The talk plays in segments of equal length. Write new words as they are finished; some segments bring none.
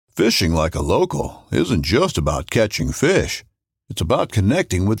Fishing like a local isn't just about catching fish. It's about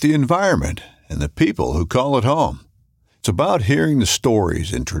connecting with the environment and the people who call it home. It's about hearing the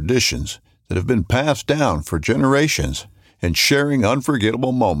stories and traditions that have been passed down for generations and sharing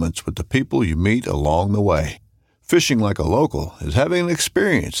unforgettable moments with the people you meet along the way. Fishing like a local is having an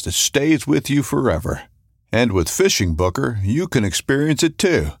experience that stays with you forever. And with Fishing Booker, you can experience it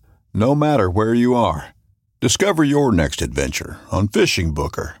too, no matter where you are. Discover your next adventure on Fishing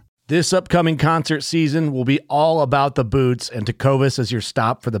Booker. This upcoming concert season will be all about the boots, and Tecovas is your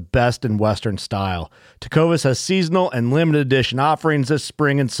stop for the best in Western style. Tecovas has seasonal and limited edition offerings this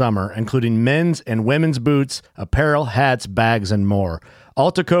spring and summer, including men's and women's boots, apparel, hats, bags, and more.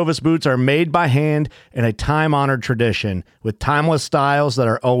 All Tecovas boots are made by hand in a time-honored tradition with timeless styles that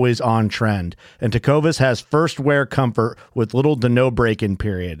are always on trend. And Tecovas has first wear comfort with little to no break-in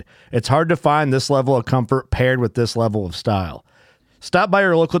period. It's hard to find this level of comfort paired with this level of style. Stop by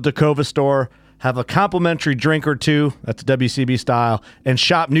your local Tecovas store, have a complimentary drink or two, that's WCB style, and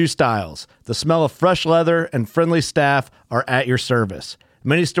shop new styles. The smell of fresh leather and friendly staff are at your service.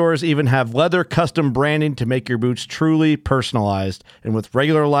 Many stores even have leather custom branding to make your boots truly personalized. And with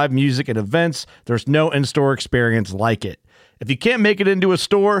regular live music and events, there's no in-store experience like it. If you can't make it into a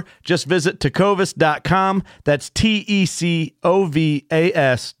store, just visit tecovas.com. That's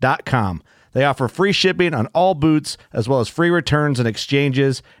TECOVAS.com. They offer free shipping on all boots, as well as free returns and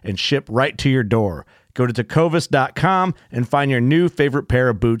exchanges, and ship right to your door. Go to tecovas.com and find your new favorite pair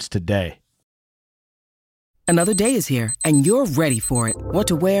of boots today. Another day is here, and you're ready for it. What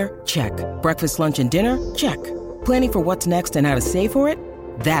to wear? Check. Breakfast, lunch, and dinner? Check. Planning for what's next and how to save for it?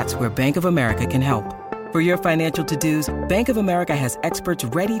 That's where Bank of America can help. For your financial to-dos, Bank of America has experts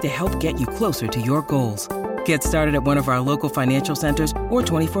ready to help get you closer to your goals. Get started at one of our local financial centers or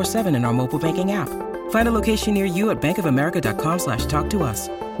 24/7 in our mobile banking app. Find a location near you at bankofamerica.com/talktous.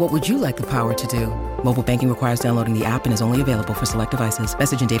 What would you like the power to do? Mobile banking requires downloading the app and is only available for select devices.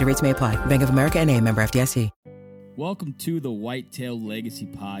 Message and data rates may apply. Bank of America N.A., member FDIC. Welcome to the Whitetail Legacy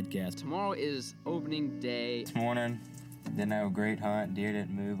Podcast. Tomorrow is opening day. This morning, didn't have a great hunt. Deer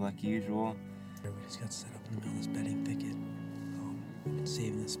didn't move like usual. We just got set up in the middle of this bedding thicket.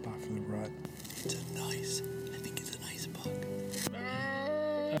 Saving this spot for the rut. It's a nice, I think it's a nice buck.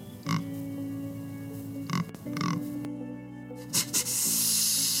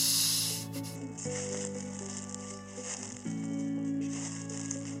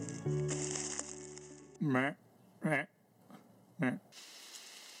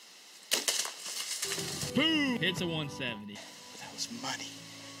 Boom! Hits a 170. That was money. I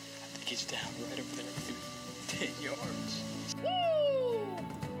think he's down right over there, maybe 10 yards.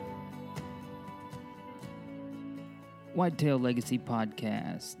 Whitetail Legacy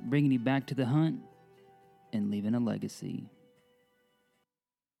Podcast, bringing you back to the hunt and leaving a legacy.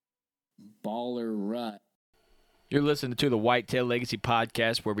 Baller rut. You're listening to the Whitetail Legacy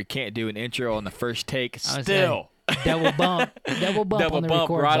Podcast, where we can't do an intro on the first take. Still. Double bump. Double bump Double on the bump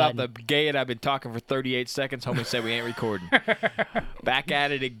record right button. off the gate. I've been talking for 38 seconds. Homie said we ain't recording. Back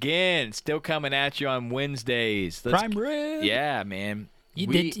at it again. Still coming at you on Wednesdays. Prime rib. Yeah, man. You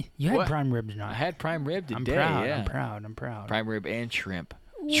had prime rib tonight. I had prime rib today. I'm proud. Yeah. I'm proud. Prime rib and shrimp.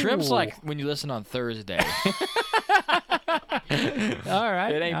 Ooh. Shrimp's like when you listen on Thursday. All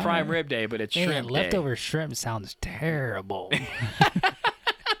right. It ain't prime rib day, but it's shrimp day. Leftover shrimp sounds terrible.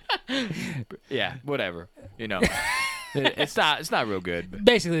 Yeah, whatever. You know, it's not real good. But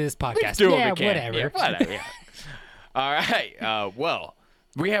basically, this podcast. Do yeah, what we can. whatever. Yeah, whatever. Yeah. All right. Well,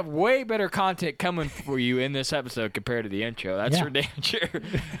 we have way better content coming for you in this episode compared to the intro. That's for damn sure.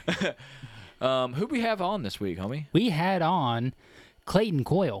 Who we have on this week, homie? We had on Clayton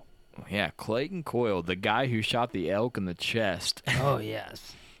Coyle. Yeah, Clayton Coyle, the guy who shot the elk in the chest. Oh,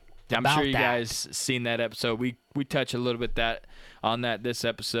 yes. I'm sure you guys seen that episode. We touch a little bit on that this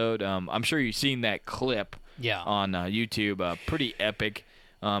episode. I'm sure you've seen that clip on YouTube. Pretty epic.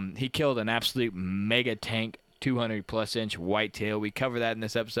 He killed an absolute mega tank, 200-plus inch whitetail. We cover that in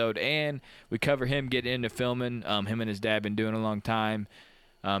this episode, and we cover him getting into filming. Him and his dad been doing a long time.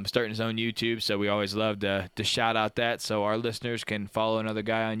 Starting his own YouTube, so we always love to shout out that so our listeners can follow another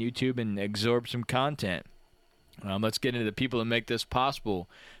guy on YouTube and absorb some content. Let's get into the people that make this possible.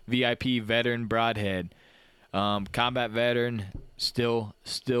 VIP veteran Broadhead, combat veteran, still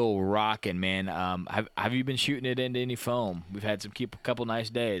rocking, man. Have you been shooting it into any foam? We've had a couple nice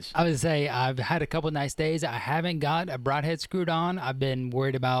days. I would say I've had a couple nice days. I haven't got a broadhead screwed on. I've been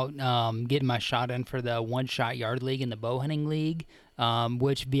worried about getting my shot in for the one-shot yard league and the bow hunting league,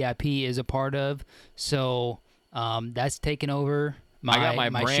 which VIP is a part of. So that's taken over I got my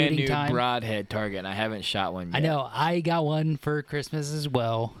brand shooting new time. broadhead target, and I haven't shot one yet. I know. I got one for Christmas as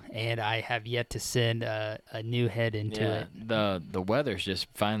well, and I have yet to send a new head into it. The weather's just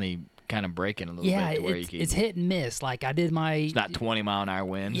finally kind of breaking a little bit to where you can. It's hit and miss. Like I did my. It's not 20-mile-an-hour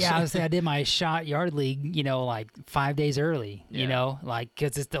winds. Yeah, I did my shot yard league, like 5 days early. Like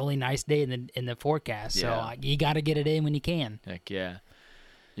because it's the only nice day in the forecast. So you got to get it in when you can. Heck yeah.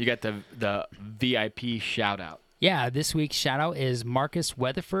 You got the VIP shout out. Yeah, this week's shout out is Marcus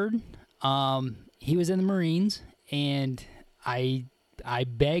Weatherford. He was in the Marines, and I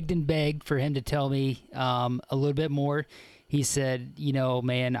begged and begged for him to tell me a little bit more. He said,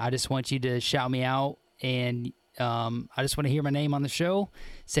 man, I just want you to shout me out, and I just want to hear my name on the show.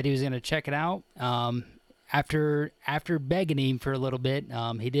 Said he was going to check it out. After begging him for a little bit,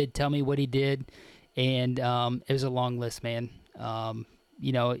 he did tell me what he did, and it was a long list, man.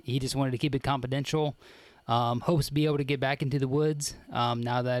 He just wanted to keep it confidential. Hopes to be able to get back into the woods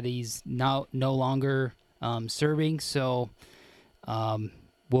now that he's no longer serving. So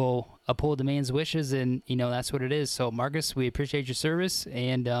we'll uphold the man's wishes, and that's what it is. So Marcus, we appreciate your service,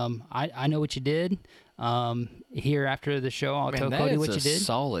 and I know what you did. Here after the show, I'll tell Cody what you did. That's a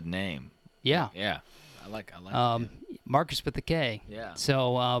solid name. Yeah. I like it. Marcus with the K. Yeah.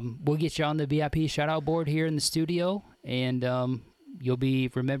 So we'll get you on the VIP shout out board here in the studio, and you'll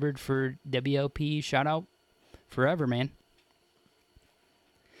be remembered for WLP shout out forever, man.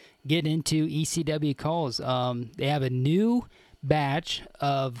 Get into ECW calls. They have a new batch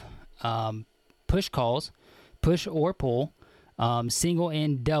of push calls, push or pull. Single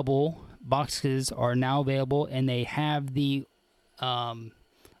and double boxes are now available, and they have the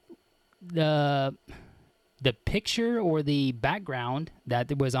picture or the background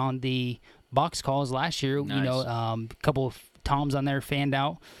that was on the box calls last year. Nice. A couple of toms on there fanned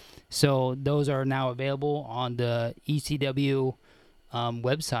out. So those are now available on the ECW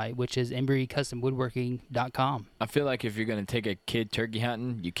website, which is embrycustomwoodworking.com. I feel like if you're going to take a kid turkey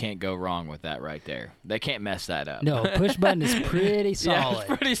hunting, you can't go wrong with that right there. They can't mess that up. No, push button is pretty solid. Yeah, it's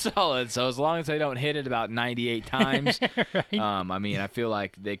pretty solid. So as long as they don't hit it about 98 times, right. I feel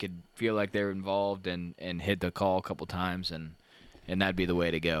like they could feel like they're involved and hit the call a couple times, and that'd be the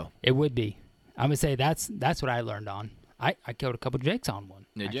way to go. It would be. I'm going to say that's what I learned on. I killed a couple Jakes on one.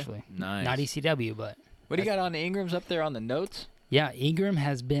 Did actually. You? Nice. Not ECW, but. What do you got on the Ingrams up there on the notes? Yeah, Ingram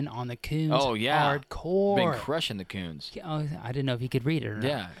has been on the coons. Oh yeah, hardcore. Been crushing the coons. Oh, I didn't know if he could read it or not.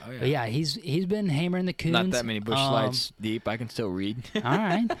 Yeah, oh yeah. But yeah, he's been hammering the coons. Not that many bush lights deep. I can still read. all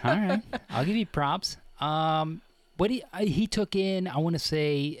right. I'll give you props. He took in, I want to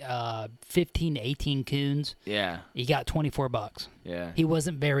say 15 to 18 coons. Yeah. He got $24. Yeah. He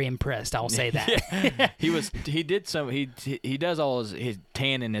wasn't very impressed, I'll say that. Yeah. He does all his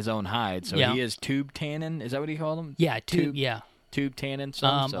tanning his own hide, so he is tube tanning. Is that what he called them? Yeah, tube tanning.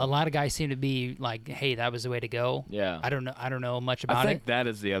 A lot of guys seem to be like, hey, that was the way to go. Yeah. I don't know much about it. I think that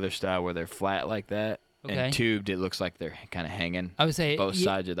is the other style where they're flat like that. Okay. And tubed, it looks like they're kind of hanging. I would say both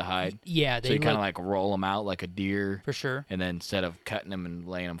sides of the hide. Yeah, so you kind of like roll them out like a deer. For sure. And then instead of cutting them and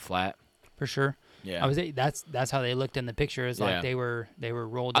laying them flat. For sure. Yeah. I would say that's how they looked in the picture. Is like they were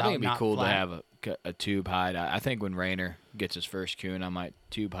rolled out. I think it'd be cool flat. to have a tube hide. I think when Rainer gets his first coon, I might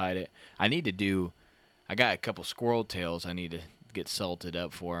tube hide it. I got a couple squirrel tails I need to get salted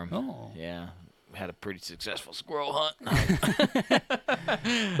up for him. Oh. Yeah. Had a pretty successful squirrel hunt.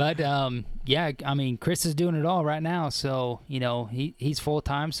 But Chris is doing it all right now, so he's full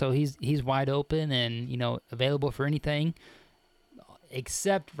time, so he's wide open and available for anything.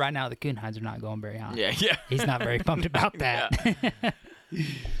 Except right now the coon hides are not going very high. Yeah. He's not very pumped about that.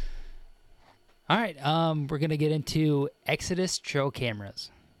 All right, we're gonna get into Exodus trail cameras.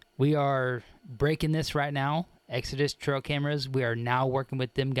 We are breaking this right now. Exodus trail cameras. We are now working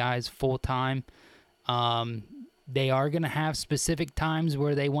with them guys full time. They are going to have specific times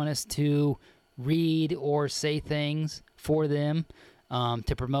where they want us to read or say things for them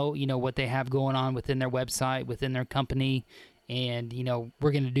to promote, what they have going on within their website, within their company. And,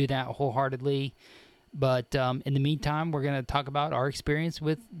 we're going to do that wholeheartedly. But in the meantime, we're going to talk about our experience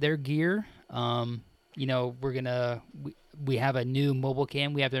with their gear. We have a new mobile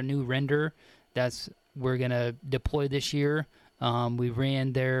cam. We have their new render we're going to deploy this year. We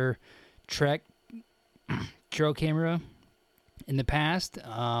ran their Trek trail camera in the past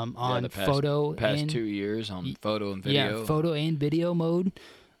on photo. Past 2 years on photo and video. Yeah, photo and video mode.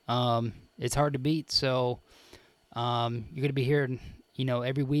 It's hard to beat. So you're going to be hearing,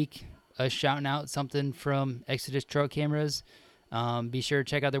 every week us shouting out something from Exodus trail cameras. Be sure to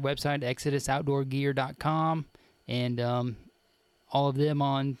check out their website, ExodusOutdoorGear.com. And all of them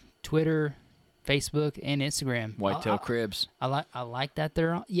on Twitter, Facebook and Instagram. Whitetail Cribs. I like that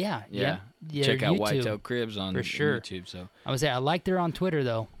they're on. Yeah. Check out YouTube, Whitetail Cribs on for sure. YouTube. So I would say I like they're on Twitter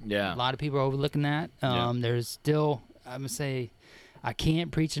though. Yeah. A lot of people are overlooking that. There's still, I'm gonna say, I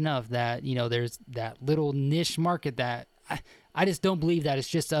can't preach enough that there's that little niche market that I just don't believe that it's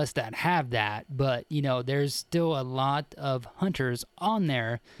just us that have that. But there's still a lot of hunters on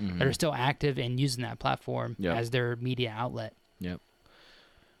there that are still active and using that platform as their media outlet. Yep.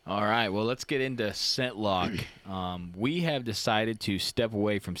 All right, well, let's get into ScentLok. We have decided to step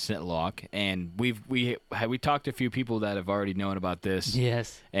away from ScentLok, and we talked to a few people that have already known about this.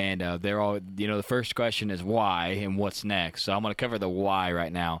 Yes. And they're all, the first question is why and what's next. So I'm going to cover the why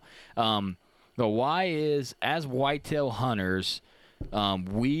right now. The why is, as whitetail hunters,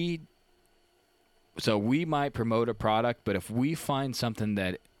 we might promote a product, but if we find something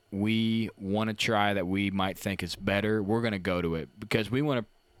that we want to try that we might think is better, we're going to go to it because we want to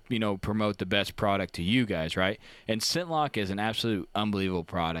promote the best product to you guys, right? And ScentLok is an absolute unbelievable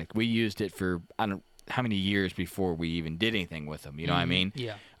product. We used it for I don't know how many years before we even did anything with them. You know what I mean?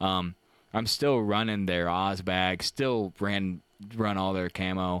 Yeah. I'm still running their Oz bag, still run all their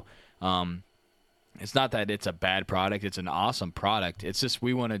camo. It's not that it's a bad product. It's an awesome product. It's just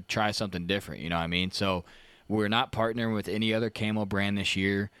we want to try something different. You know what I mean? So we're not partnering with any other camo brand this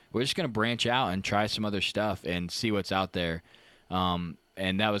year. We're just going to branch out and try some other stuff and see what's out there.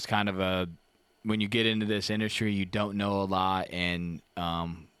 And that was kind of when you get into this industry, you don't know a lot. And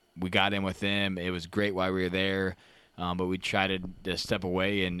we got in with them. It was great while we were there. But we tried to step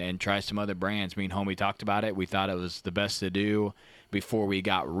away and try some other brands. Me and Homie talked about it. We thought it was the best to do before we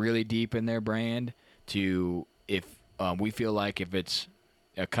got really deep in their brand. If we feel like if it's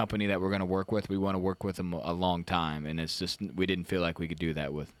a company that we're going to work with, we want to work with them a long time. And it's just we didn't feel like we could do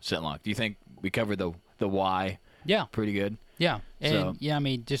that with ScentLok. Do you think we covered the why? Yeah. Pretty good? Yeah. And, I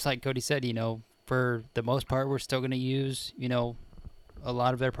mean, just like Cody said, for the most part, we're still going to use, a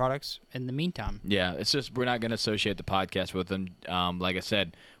lot of their products in the meantime. Yeah, it's just we're not going to associate the podcast with them. Like I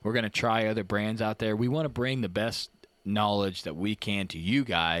said, we're going to try other brands out there. We want to bring the best knowledge that we can to you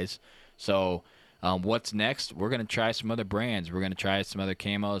guys. So what's next? We're going to try some other brands. We're going to try some other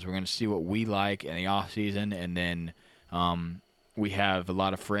camos. We're going to see what we like in the off season, and then we have a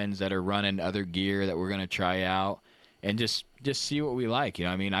lot of friends that are running other gear that we're going to try out. And just see what we like.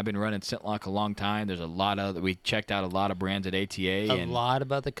 I mean, I've been running ScentLok a long time. There's a lot of we checked out a lot of brands at ATA. A lot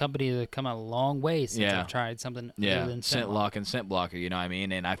about the company that have come a long way since I've tried something other than ScentLok and ScentBlocker. You know what I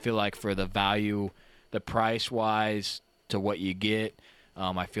mean? And I feel like for the value, the price wise to what you get,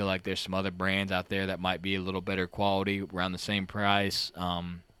 I feel like there's some other brands out there that might be a little better quality around the same price.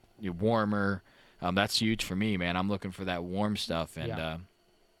 You're warmer. That's huge for me, man. I'm looking for that warm stuff and.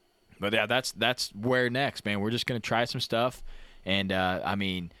 But yeah, that's where next, man. We're just gonna try some stuff, and I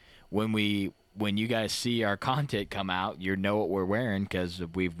mean, when you guys see our content come out, you know what we're wearing because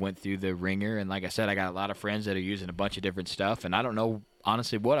we've went through the ringer. And like I said, I got a lot of friends that are using a bunch of different stuff, and I don't know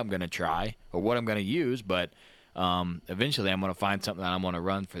honestly what I'm gonna try or what I'm gonna use, but eventually I'm gonna find something that I'm gonna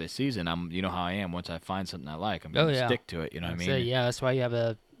run for the season. You know how I am. Once I find something I like, I'm gonna stick to it. You know what I mean? So, yeah, that's why you have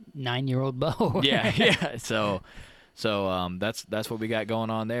a 9-year-old bow. yeah. So that's what we got going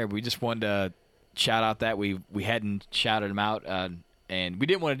on there. We just wanted to shout out that we hadn't shouted them out, and we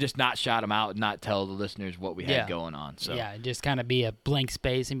didn't want to just not shout them out and not tell the listeners what we had going on. So just kind of be a blank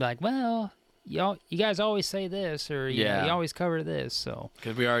space and be like, well, you guys always say this, or you always cover this. So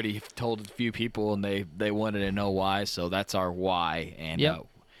because we already told a few people and they wanted to know why, so that's our why,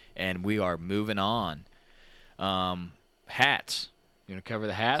 and we are moving on. Hats. You want to cover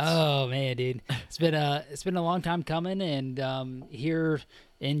the hats? Oh man, dude, it's been a long time coming, and here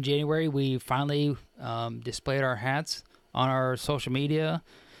in January we finally displayed our hats on our social media.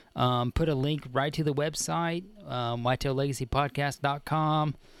 Put a link right to the website,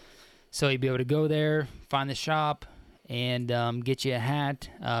 whitetaillegacypodcast.com, so you'll be able to go there, find the shop, and get you a hat.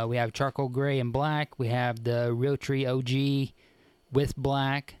 We have charcoal gray and black. We have the Realtree OG with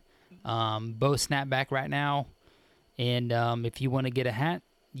black, both snapback right now. And if you want to get a hat,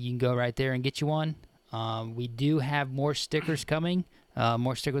 you can go right there and get you one. We do have more stickers coming.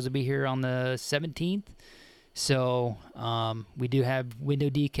 More stickers will be here on the 17th. So we do have window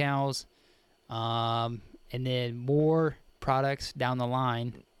decals, and then more products down the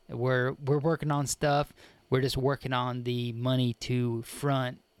line. We're working on stuff. We're just working on the money to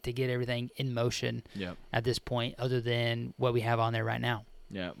front to get everything in motion at this point, other than what we have on there right now.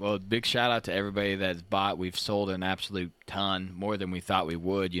 Yeah, well, big shout-out to everybody that's bought. We've sold an absolute ton, more than we thought we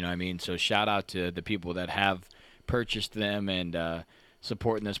would, you know what I mean? So shout-out to the people that have purchased them and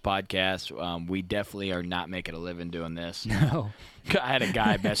supporting this podcast. We definitely are not making a living doing this. No. I had a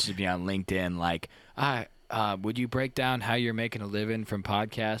guy message me on LinkedIn like, would you break down how you're making a living from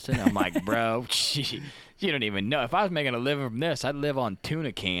podcasting? I'm like, bro, you don't even know. If I was making a living from this, I'd live on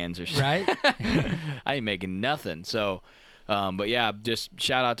tuna cans or something. Right? I ain't making nothing. So, but yeah, just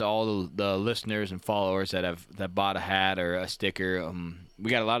shout out to all the listeners and followers that bought a hat or a sticker. We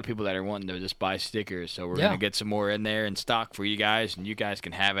got a lot of people that are wanting to just buy stickers, so we're going to get some more in there in stock for you guys, and you guys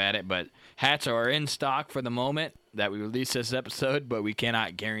can have at it. But hats are in stock for the moment that we release this episode, but we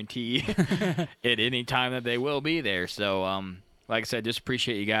cannot guarantee at any time that they will be there. So, like I said, just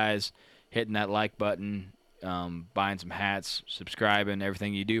appreciate you guys hitting that like button, buying some hats, subscribing,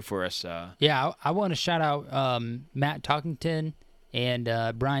 everything you do for us. Yeah, I want to shout out Matt Talkington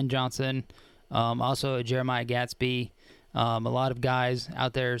and Brian Johnson, also Jeremiah Gatsby. A lot of guys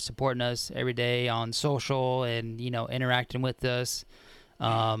out there supporting us every day on social and, interacting with us.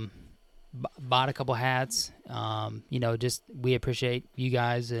 Bought a couple hats. Just we appreciate you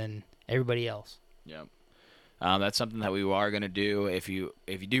guys and everybody else. Yep. That's something that we are going to do. If you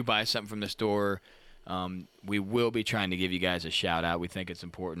do buy something from the store, we will be trying to give you guys a shout out. We think it's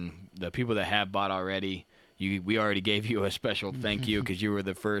important. The people that have bought already, we already gave you a special thank you because you were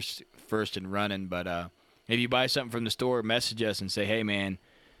the first and running. But if you buy something from the store, message us and say, hey, man,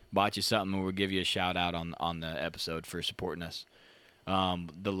 bought you something, and we'll give you a shout-out on the episode for supporting us.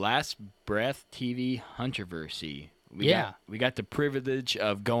 The Last Breath TV Hunterversy. We got the privilege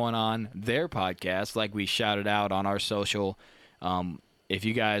of going on their podcast like we shouted out on our social. If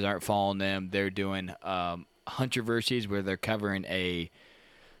you guys aren't following them, they're doing Hunterversies where they're covering a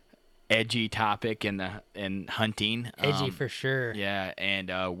edgy topic in hunting. Edgy for sure. Yeah,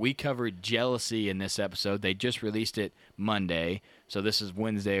 and we covered jealousy in this episode. They just released it Monday, so this is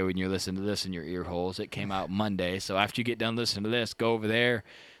Wednesday when you're listening to this in your ear holes. It came out Monday, so after you get done listening to this, go over there,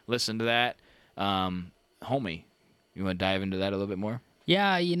 listen to that. Homie, you want to dive into that a little bit more?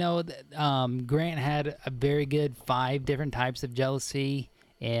 Yeah, Grant had a very good 5 different types of jealousy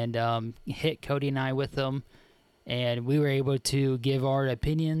and hit Cody and I with them. And we were able to give our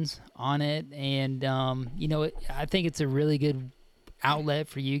opinions on it. And, I think it's a really good outlet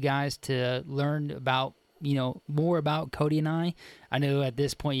for you guys to learn about, more about Cody and I. I know at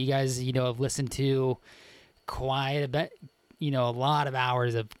this point you guys, have listened to quite a bit, a lot of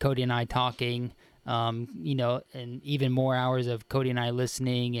hours of Cody and I talking, and even more hours of Cody and I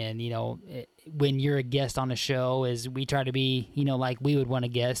listening. And, when you're a guest on a show, is we try to be, like we would want a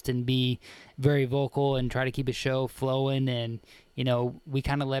guest and be very vocal and try to keep a show flowing. And, we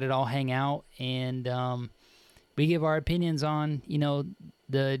kind of let it all hang out. And we give our opinions on,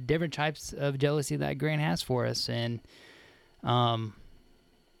 the different types of jealousy that Grant has for us. And I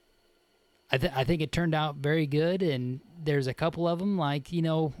think it turned out very good. And there's a couple of them, like,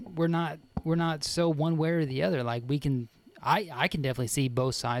 we're not so one way or the other. Like I can definitely see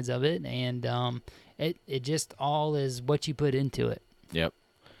both sides of it, and it just all is what you put into it. Yep,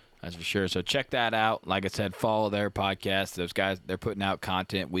 that's for sure. So check that out. Like I said, follow their podcast. Those guys, they're putting out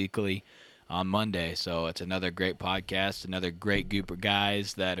content weekly on Monday, so it's another great podcast, another great group of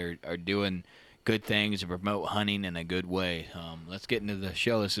guys that are doing good things to promote hunting in a good way. Let's get into the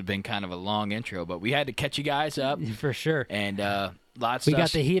show. This has been kind of a long intro, but we had to catch you guys up. For sure. And we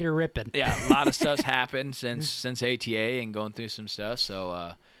got the heater ripping. Yeah, a lot of stuff's happened since ATA and going through some stuff.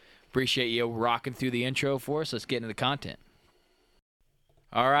 So appreciate you rocking through the intro for us. Let's get into the content.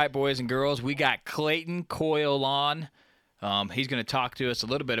 All right, boys and girls, we got Clayton Coyle on. He's going to talk to us a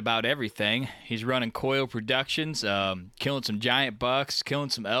little bit about everything. He's running Coyle Productions, killing some giant bucks, killing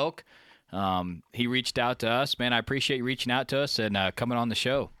some elk. He reached out to us. Man, I appreciate you reaching out to us and coming on the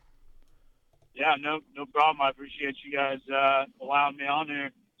show. Yeah, no problem. I appreciate you guys allowing me on there.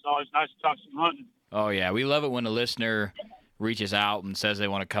 It's always nice to talk some hunting. Oh, yeah. We love it when a listener reaches out and says they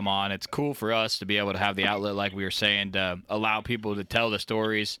want to come on. It's cool for us to be able to have the outlet, like we were saying, to allow people to tell the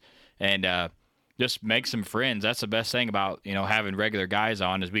stories and just make some friends. That's the best thing about, having regular guys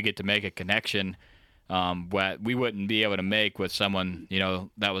on is we get to make a connection what we wouldn't be able to make with someone,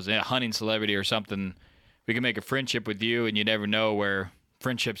 that was a hunting celebrity or something. We can make a friendship with you, and you never know where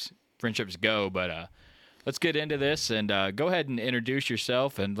friendships go. But let's get into this, and go ahead and introduce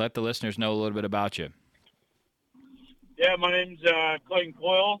yourself and let the listeners know a little bit about you. Yeah, my name's Clayton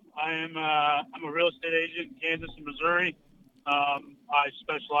Coyle. I'm a real estate agent in Kansas and Missouri. I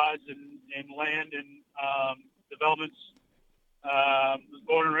specialize in land and developments. Was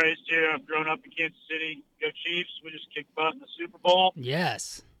born and raised here. I've grown up in Kansas City. Go Chiefs! We just kicked butt in the Super Bowl.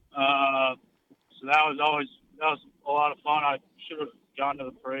 Yes. So that was a lot of fun. I should have gone to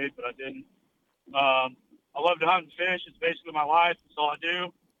the parade, but I didn't. I love to hunt and fish. It's basically my life. That's all I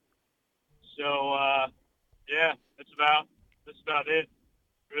do. So, yeah, that's about it,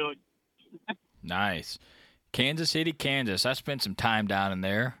 really. Nice. Kansas City, Kansas. I spent some time down in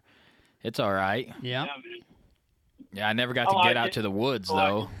there. It's all right. Yeah. Yeah, I never got to get out to the woods,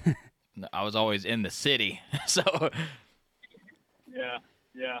 though. I was always in the city. So.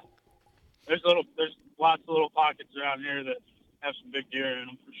 Yeah. There's lots of little pockets around here that have some big deer in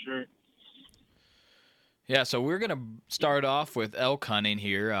them for sure. Yeah, so we're going to start off with elk hunting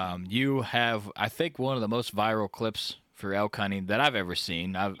here. You have, I think, one of the most viral clips for elk hunting that I've ever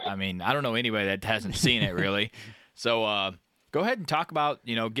seen. I mean, I don't know anybody that hasn't seen it, really. So go ahead and talk about,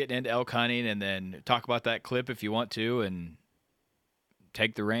 getting into elk hunting, and then talk about that clip if you want to, and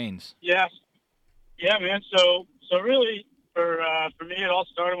take the reins. Yeah, man. So really, for me, it all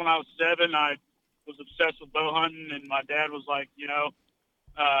started when I was 7. I was obsessed with bow hunting, and my dad was like,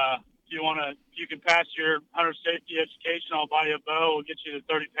 if you can pass your hunter safety education, I'll buy you a bow. We'll get you to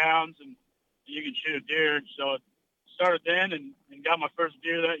 30 pounds, and you can shoot a deer. So it started then, and got my first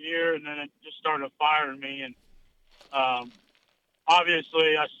deer that year, and then it just started firing me. And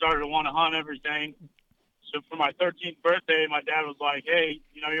obviously, I started to want to hunt everything. So for my 13th birthday, my dad was like, hey,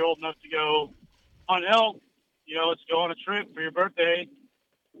 you're old enough to go hunt elk. Let's go on a trip for your birthday.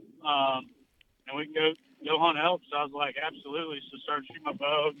 And we can go hunt elk. So I was like, absolutely. So started shooting my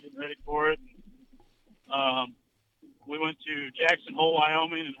bow, getting ready for it. We went to Jackson Hole,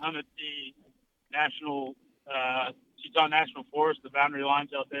 Wyoming, and hunted the Teton National Forest, the boundary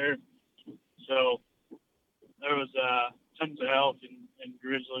lines out there. So there was tons of elk and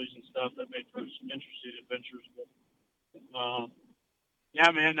grizzlies and stuff that made for some interesting adventures. But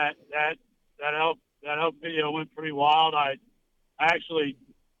yeah, man, that elk video went pretty wild. I actually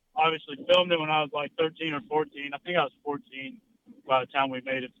obviously filmed it when I was like 13 or 14. I think I was 14 by the time we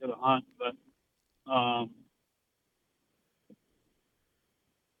made it to the hunt. But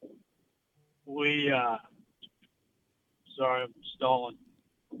sorry, I'm stalling.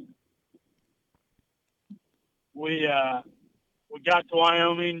 We got to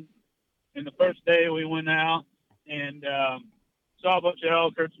Wyoming, and the first day we went out and saw a bunch of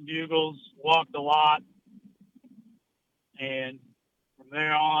elk, heard some bugles, walked a lot, and from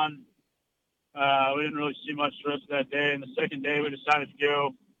there on, we didn't really see much the rest of that day. And the second day, our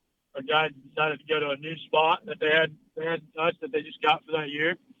guide decided to go to a new spot that they had touched that they just got for that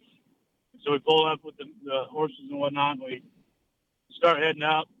year. So we pulled up with the horses and whatnot, and we start heading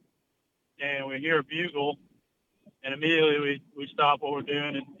up, and we hear a bugle, and immediately we stop what we're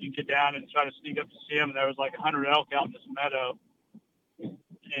doing and get down and try to sneak up to see them. And there was like 100 elk out in this meadow,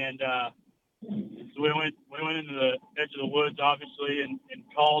 and so we went into the edge of the woods, obviously, and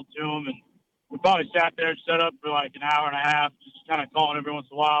called to them. And we probably sat there and set up for like an hour and a half, just kind of calling every once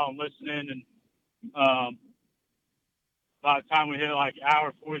in a while and listening. And by the time we hit like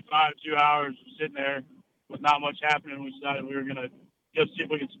hour 45, 2 hours, sitting there with not much happening, we decided we were going to go see if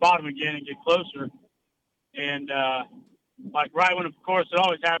we could spot them again and get closer. And like right when, of course, it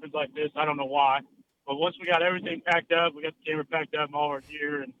always happens like this. I don't know why. But once we got everything packed up, we got the camera packed up and all our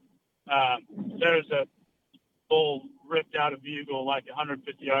gear, and there's a bull ripped out of bugle like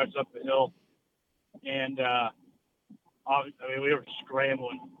 150 yards up the hill. And we were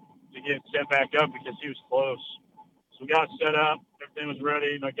scrambling to get set back up because he was close. So we got set up. Everything was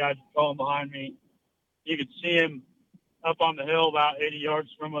ready. My guy was calling behind me. You could see him up on the hill about 80 yards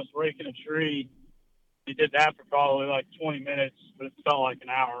from us raking a tree. He did that for probably like 20 minutes, but it felt like an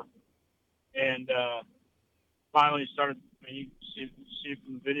hour. And finally started, you see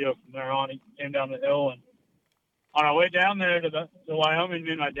from the video from there on, he came down the hill. And on our way down there to Wyoming,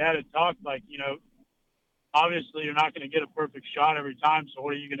 me and my dad had talked, like, obviously you're not going to get a perfect shot every time, so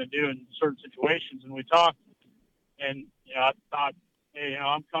what are you going to do in certain situations? And we talked, and I thought, hey,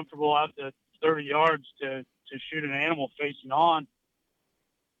 I'm comfortable out to 30 yards to shoot an animal facing on,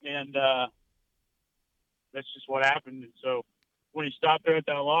 and that's just what happened. And so when he stopped there at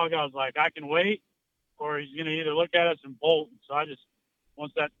that log, I was like, I can wait, or he's going to either look at us and bolt. And so I just,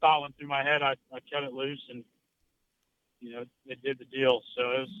 once that thought went through my head, I cut it loose, and it did the deal.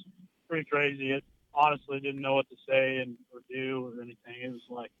 So it was pretty crazy. It honestly didn't know what to say or do or anything. It was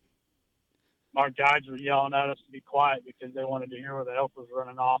like our guides were yelling at us to be quiet because they wanted to hear where the elk was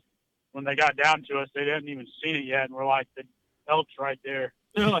running off. When they got down to us, they hadn't even seen it yet, and we're like, the elk's right there.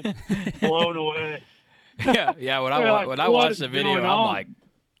 They're like blown away. Yeah. When I watched the video,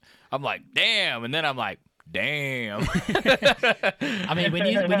 I'm like, damn, and then I'm like, damn. I mean,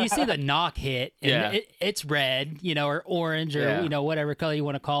 when you see the knock hit, and it's red, or orange, or whatever color you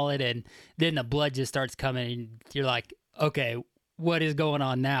want to call it, and then the blood just starts coming, and you're like, okay, what is going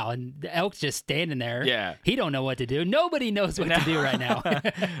on now, and the elk's just standing there. Yeah. He don't know what to do. Nobody knows what to do right now.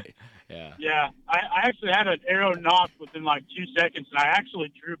 Yeah. Yeah, I actually had an arrow knocked within like 2 seconds, and I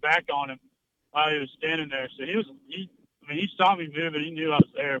actually drew back on him while he was standing there. So he saw me move, and he knew I was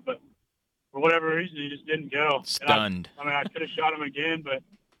there, but for whatever reason, he just didn't go. Stunned. I could have shot him again, but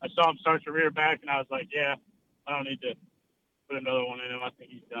I saw him start to rear back, and I was like, yeah, I don't need to put another one in him. I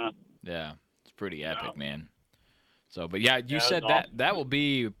think he's done. Yeah, it's pretty epic, man. So, but yeah, you Yeah, said awesome. that will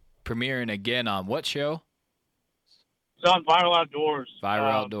be premiering again on what show? It's on Viral Outdoors.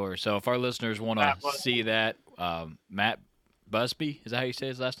 Viral Outdoors. So if our listeners want Matt to see that, Matt Busby, is that how you say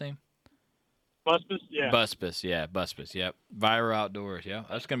his last name? Buspis, yeah. Buspis, yep. Viral Outdoors, yeah.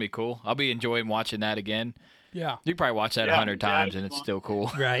 That's going to be cool. I'll be enjoying watching that again. Yeah. You can probably watch that 100 times and it's still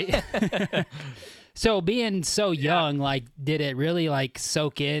cool. Right. So being so young, like, did it really, like,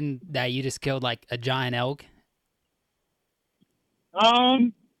 soak in that you just killed, like, a giant elk?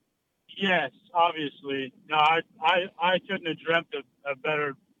 Yes, obviously. No, I couldn't have dreamt of a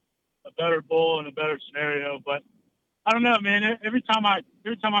better bull and a better scenario, but I don't know, man. Every time I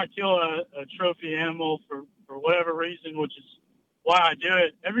kill a trophy animal for whatever reason, which is why I do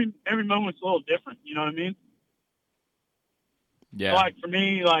it, every moment's a little different. You know what I mean? Yeah. So, like for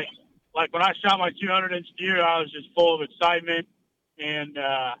me, like when I shot my 200-inch deer, I was just full of excitement, and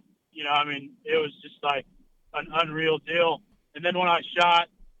it was just like an unreal deal. And then when I shot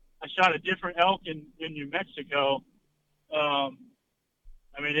a different elk in New Mexico.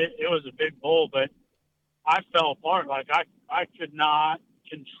 It was a big bull, but I fell apart. Like I could not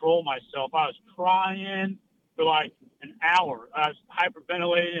control myself. I was crying for like an hour. I was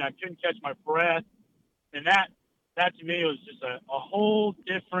hyperventilating. I couldn't catch my breath. And that to me was just a whole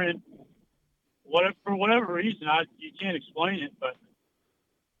different, for whatever reason, you can't explain it, but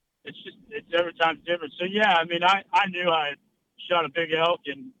it's every time different. So yeah, I knew I had shot a big elk,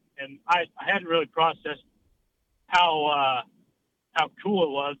 and I hadn't really processed how cool it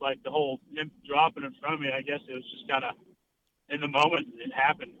was, like the whole him dropping in front of me. I guess it was just kind of in the moment it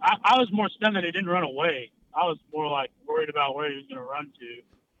happened. I was more stunned that he didn't run away. I was more like worried about where he was going to run to.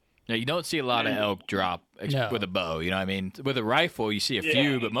 Now, you don't see a lot of elk drop with a bow, you know what I mean? With a rifle, you see a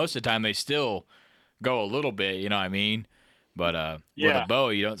few, but most of the time they still go a little bit, you know what I mean? But with a bow,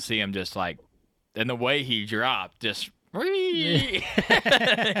 you don't see him just like, and the way he dropped, just, you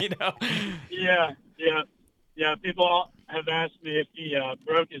know? Yeah. People have asked me if he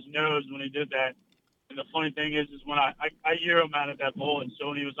broke his nose when he did that. And the funny thing is when I hear him out of that bull, and so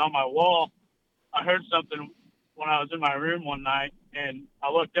when he was on my wall, I heard something when I was in my room one night, and I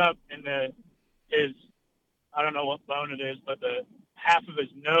looked up, and his I don't know what bone it is, but the half of his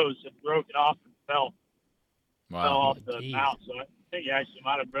nose had broken off and fell off the mouth. So I think he actually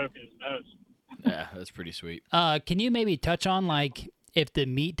might have broken his nose. Yeah, that's pretty sweet. Can you maybe touch on like if the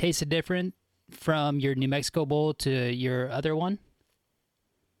meat tasted different from your New Mexico bull to your other one?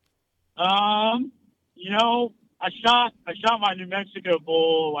 I shot my New Mexico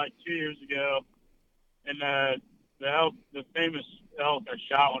bull like 2 years ago, and the famous elk I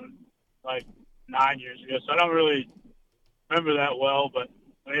shot one like 9 years ago. So I don't really remember that well, but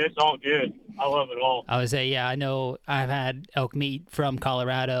it's all good. I love it all. I would say, yeah, I know I've had elk meat from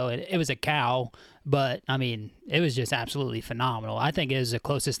Colorado, and it was a cow, but it was just absolutely phenomenal. I think it was the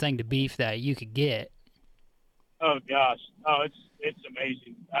closest thing to beef that you could get. Oh gosh, it's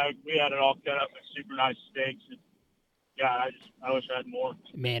amazing. We had it all cut up with super nice steaks, and I wish I had more.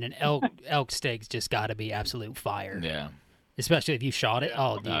 Man, an elk steak's just got to be absolute fire. Yeah, especially if you shot it.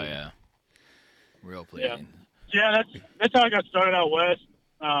 Oh, dude. Oh yeah, real pleasing. Yeah, that's how I got started out west.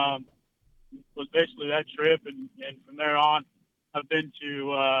 Was basically that trip, and from there on, I've been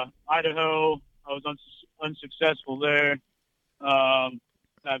to Idaho. I was unsuccessful there.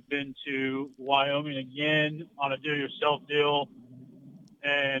 I've been to Wyoming again on a do-it-yourself deal,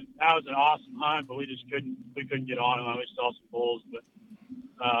 and that was an awesome hunt. But we couldn't get on them. We saw some bulls, but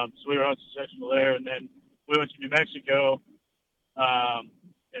so we were unsuccessful there. And then we went to New Mexico,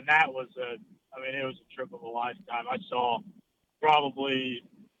 and that was it was a trip of a lifetime. I saw probably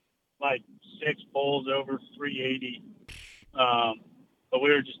like 6 bulls over 380, but we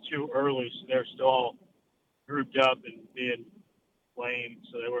were just too early, so they're still all grouped up and being lame,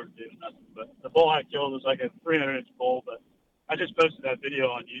 so they weren't doing nothing. But the bull I killed was like a 300-inch bull, but I just posted that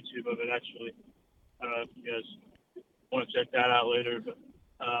video on YouTube of it, actually. I don't know if you guys want to check that out later, but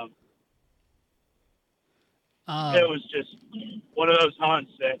it was just one of those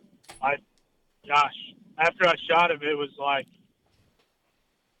hunts that after I shot him, it was like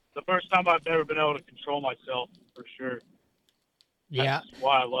the first time I've ever been able to control myself, for sure. Yeah. That's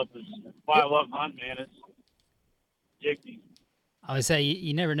why I love this. Why I love hunting, man. It's addicting. I would say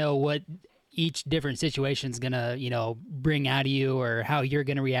you never know what each different situation is going to, bring out of you, or how you're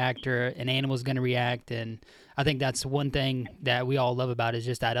going to react, or an animal's going to react. And I think that's one thing that we all love about it, is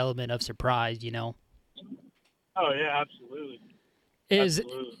just that element of surprise, Oh, yeah, absolutely.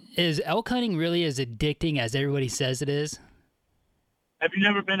 Is elk hunting really as addicting as everybody says it is? Have you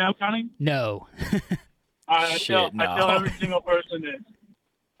never been elk hunting? No. I tell every single person this.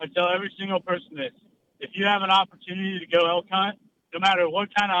 If you have an opportunity to go elk hunt, no matter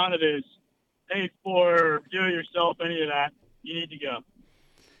what kind of hunt it is, paid for, do it yourself, any of that, you need to go.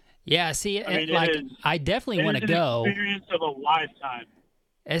 Yeah, see, I definitely want to go. It's an experience of a lifetime.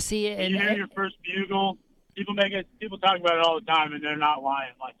 See, and you hear your first bugle. People talk about it all the time, and they're not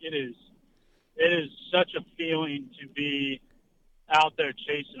lying. Like, it is such a feeling to be out there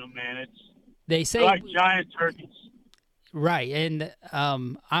chasing them, man. They say like giant turkeys. Right, and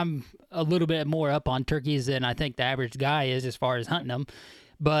I'm a little bit more up on turkeys than I think the average guy is as far as hunting them.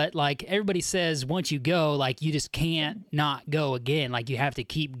 But, like, everybody says once you go, like, you just can't not go again. Like, you have to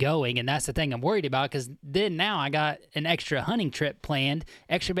keep going, and that's the thing I'm worried about, because then now I got an extra hunting trip planned,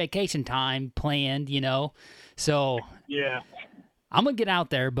 extra vacation time planned, So yeah, I'm going to get out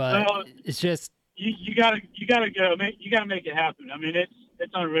there, but it's just... You gotta go. You gotta make it happen. I mean, it's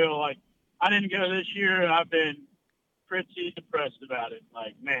unreal. Like, I didn't go this year, and I've been pretty depressed about it.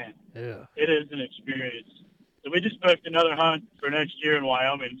 Like, man, It is an experience. So we just booked another hunt for next year in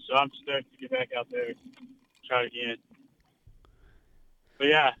Wyoming, so I'm stoked to get back out there and try it again. But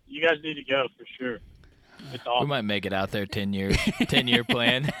yeah, you guys need to go for sure. It's awesome. We might make it out there 10 years, 10-year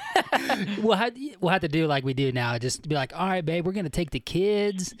plan. We'll have to do like we do now. Just be like, all right, babe, we're gonna take the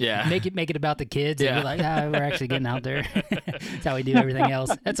kids. Yeah. Make it about the kids. And be like, we're actually getting out there. That's how we do everything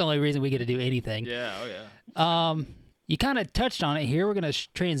else. That's the only reason we get to do anything. Yeah. Oh yeah. You kind of touched on it here. We're gonna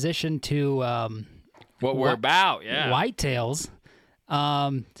transition to what we're about. Yeah. Whitetails.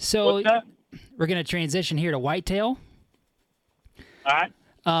 So we're gonna transition here to whitetail. All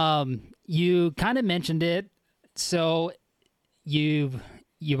right. You kind of mentioned it. So you've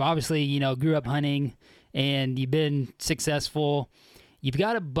obviously, grew up hunting and you've been successful. You've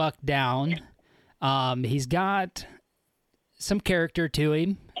got a buck down. He's got some character to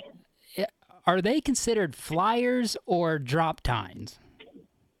him. Are they considered flyers or drop tines?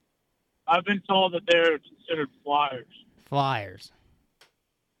 I've been told that they're considered flyers. Flyers.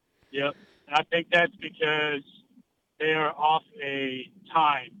 Yep. And I think that's because they are off a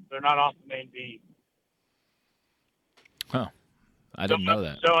tine. They're not off the main beam. Huh. I didn't know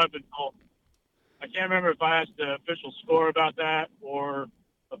that. So I've been told. I can't remember if I asked the official score about that or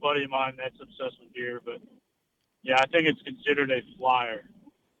a buddy of mine that's obsessed with deer, but yeah, I think it's considered a flyer.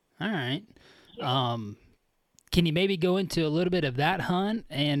 All right. So. Can you maybe go into a little bit of that hunt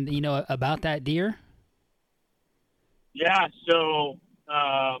and, about that deer? Yeah, so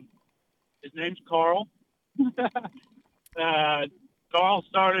his name's Carl. Carl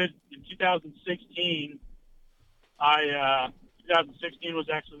started in 2016. 2016 was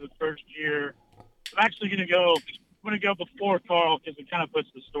actually the first year. I'm actually going to go before Carl because it kind of puts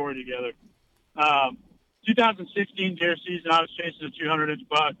the story together. 2016 deer season, I was chasing a 200-inch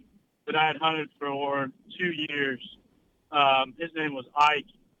buck that I had hunted for 2 years. His name was Ike.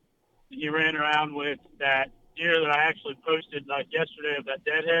 He ran around with that deer that I actually posted like yesterday of that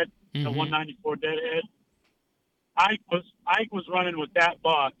deadhead, the 194 deadhead. Ike was running with that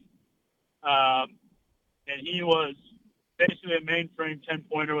buck, and he was basically a mainframe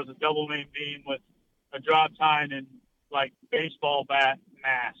 10-pointer with a double main beam with a drop tine and like baseball bat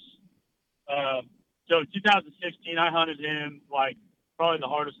mass. So in 2016, I hunted him like probably the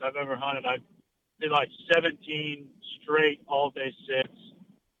hardest I've ever hunted. I did like 17 straight all-day sits.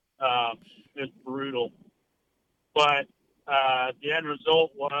 It was brutal. But the end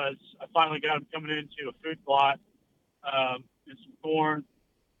result was I finally got him coming into a food plot and some corn,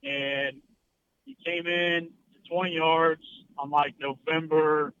 and he came in to 20 yards on like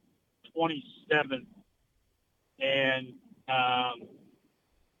November 27th, and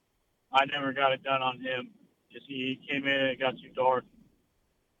I never got it done on him because he came in and it got too dark.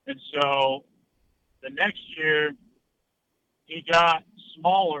 And so the next year he got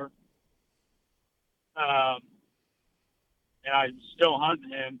smaller, and I still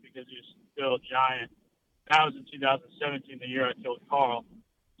hunted him because he was still a giant. That was in 2017, the year I killed Carl.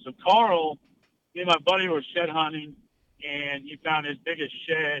 So Carl, me and my buddy were shed hunting, and he found his biggest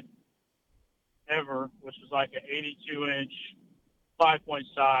shed ever, which was like an 82-inch 5-point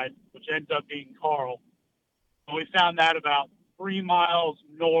side, which ends up being Carl. And we found that about 3 miles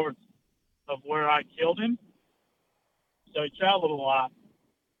north of where I killed him. So he traveled a lot.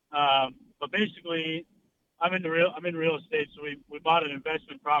 But basically, I'm in real estate, so we bought an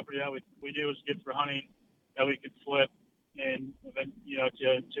investment property that we knew was good for hunting, that we could flip, and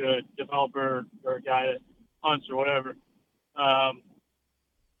to a developer or a guy that hunts or whatever. And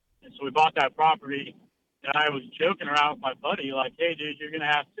so we bought that property, and I was joking around with my buddy, like, "Hey, dude, you're gonna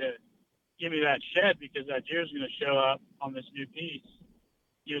have to give me that shed because that deer's gonna show up on this new piece."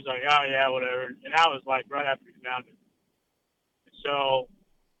 He was like, "Oh yeah, whatever," and that was like right after he found it. So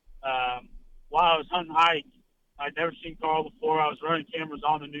while I was hunting hike, I'd never seen Carl before. I was running cameras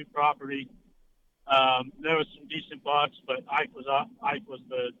on the new property. There was some decent bucks, but Ike was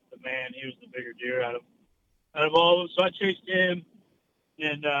the man. He was the bigger deer out of all of them. So I chased him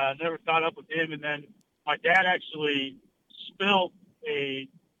and never caught up with him. And then my dad actually spilled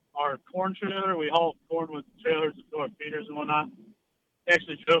our corn trailer. We hauled corn with trailers to our feeders and whatnot. He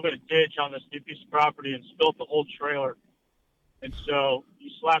actually drove in a ditch on this new piece of property and spilled the whole trailer. And so he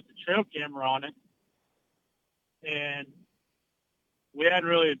slapped the trail camera on it. And we hadn't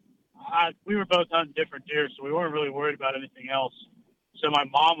really, we were both hunting different deer, so we weren't really worried about anything else. So my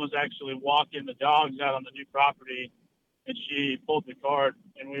mom was actually walking the dogs out on the new property, and she pulled the card,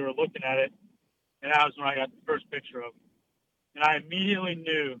 and we were looking at it, and that was when I got the first picture of him. And I immediately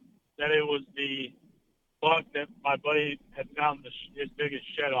knew that it was the buck that my buddy had found his biggest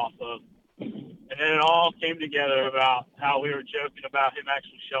shed off of. And then it all came together about how we were joking about him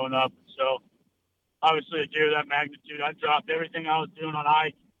actually showing up. So obviously a deer of that magnitude, I dropped everything I was doing on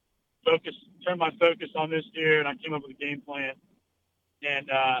Ike, turned my focus on this deer, and I came up with a game plan. And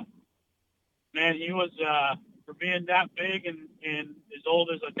man, he was for being that big and as old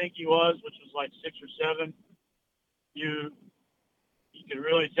as I think he was, which was like 6 or 7, you could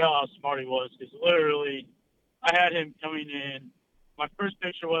really tell how smart he was, because literally I had him coming in. My first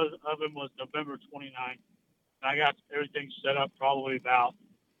picture of him was November 29th, and I got everything set up probably about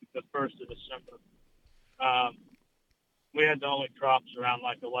the 1st of December. We had the only crops around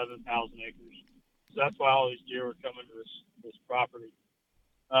like 11,000 acres, so that's why all these deer were coming to this property.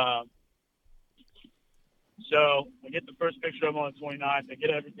 So I get the first picture of him on the 29th. I get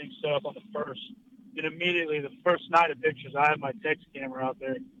everything set up on the 1st. And immediately, the first night of pictures, I have my text camera out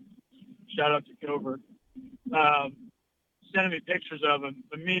there. Shout out to Covert. Sending me pictures of him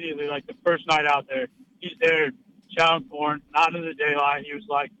immediately, like the first night out there. He's there, chowing corn, not in the daylight. He was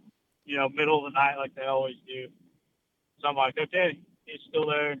like, middle of the night like they always do. So I'm like, okay, he's still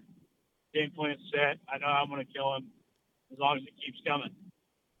there. Game plan set. I know I'm going to kill him as long as it keeps coming.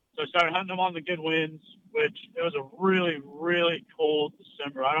 So I started hunting him on the good winds, which it was a really, really cold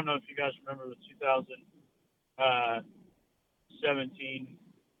December. I don't know if you guys remember the 2017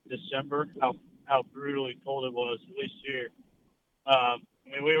 December, how brutally cold it was, at least here.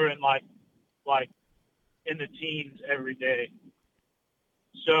 We were in like in the teens every day.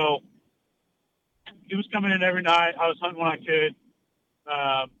 So he was coming in every night. I was hunting when I could.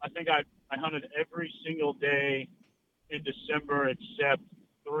 I think I hunted every single day in December except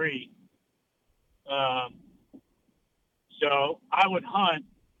 3. So I would hunt.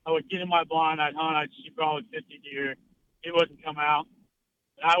 I would get in my blind. I'd hunt. I'd see probably 50 deer. He wouldn't come out.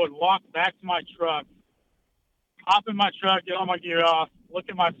 And I would walk back to my truck, hop in my truck, get all my gear off, look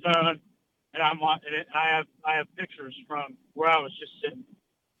at my phone, and I have pictures from where I was just sitting.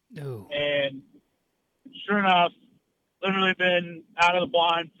 No. And sure enough, literally been out of the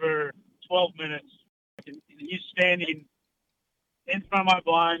blind for 12 minutes. And he's standing in front of my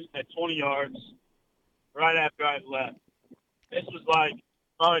blind at 20 yards right after I left. This was like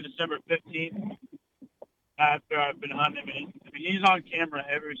probably December 15th after I've been hunting him. He's on camera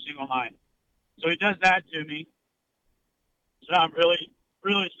every single night. So he does that to me. So I'm really,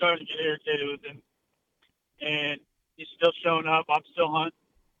 really starting to get irritated with him. And he's still showing up. I'm still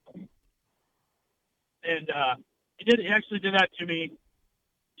hunting. And he actually did that to me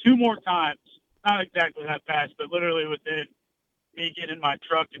 2 more times. Not exactly that fast, but literally within me getting in my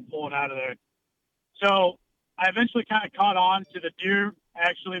truck and pulling out of there. So I eventually kind of caught on to the deer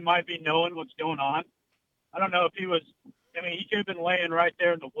actually might be knowing what's going on. I don't know if he was, he could have been laying right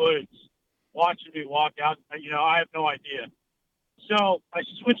there in the woods watching me walk out. I have no idea. So I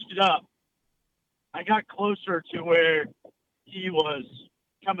switched it up. I got closer to where he was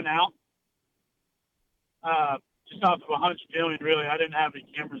coming out. Just off of a hunch feeling, really. I didn't have any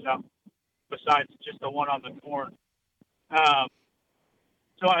cameras out besides just the one on the corn.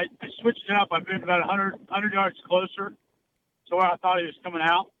 So I switched it up. I moved about 100 yards closer to where I thought he was coming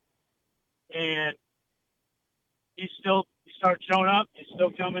out. And he started showing up. He's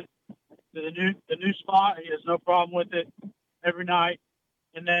still coming to the new spot. He has no problem with it every night.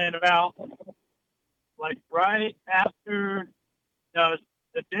 And then about right after,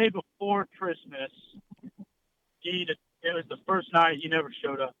 the day before Christmas, it was the first night he never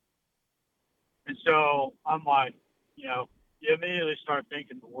showed up. And so I'm like, you know, you immediately start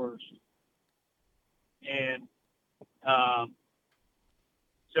thinking the worst. And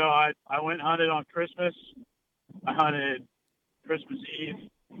so I went and hunted on Christmas. I hunted Christmas Eve.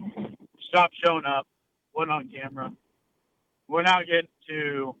 Stopped showing up. Wasn't on camera. We're now getting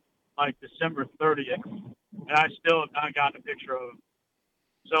to like December 30th, and I still have not gotten a picture of him.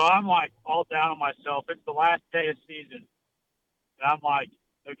 So I'm like all down on myself. It's the last day of season, and I'm like,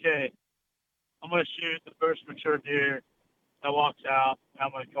 okay, I'm gonna shoot the first mature deer that walks out, and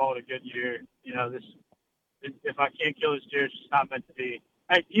I'm gonna call it a good year. You know, if I can't kill this deer, it's just not meant to be.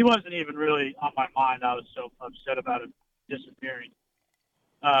 He wasn't even really on my mind. I was so upset about him disappearing.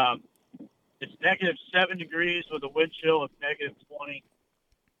 It's -7 degrees with a wind chill of -20.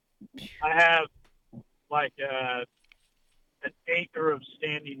 I have like an acre of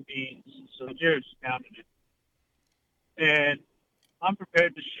standing beans, so the deer just pounded it. And I'm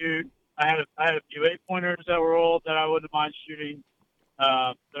prepared to shoot. I had a few 8-pointers that were old that I wouldn't mind shooting.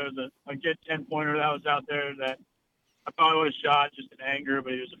 There's a good 10-pointer that was out there that I probably would have shot just in anger,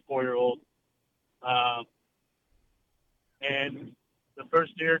 but he was a 4-year-old. And the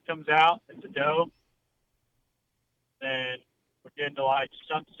first deer comes out. It's a doe. And we're getting to like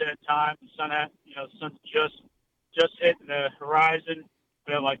sunset time. The sun's just hitting the horizon.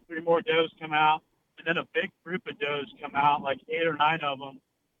 We have like 3 more does come out, and then a big group of does come out, like 8 or 9 of them,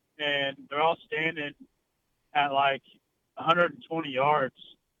 and they're all standing at like 120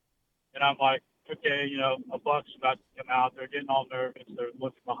 yards. And I'm like, okay, you know, a buck's about to come out. They're getting all nervous. They're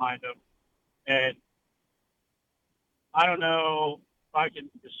looking behind them. And I don't know if I can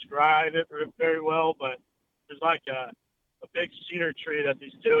describe it very well, but there's like a big cedar tree that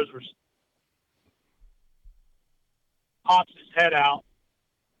these does were. Pops his head out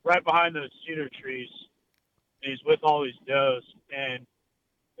right behind those cedar trees. And he's with all these does. And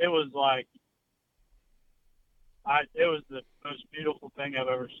it was like, it was the most beautiful thing I've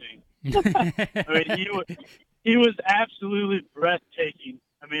ever seen. I mean, he was absolutely breathtaking.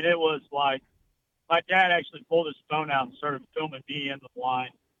 I mean, it was like, my dad actually pulled his phone out and started filming me in the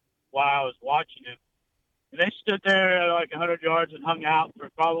blind while I was watching him. And they stood there at like 100 yards and hung out for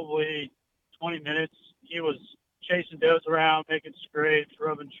probably 20 minutes. He was chasing does around, making scrapes,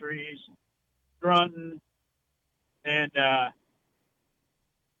 rubbing trees, grunting. And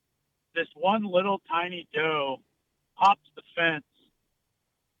this one little tiny doe hops the fence,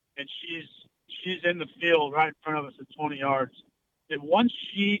 and she's in the field right in front of us at 20 yards. And once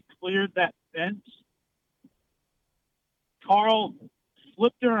she cleared that fence, Carl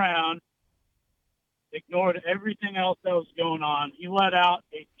flipped around, ignored everything else that was going on. He let out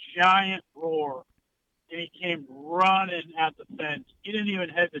a giant roar, and he came running at the fence. He didn't even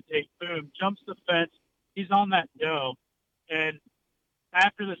hesitate. Boom, jumps the fence. He's on that doe. And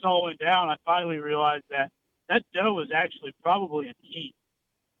after this all went down, I finally realized that doe was actually probably in heat.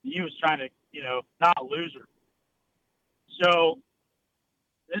 He was trying to, you know, not lose her. So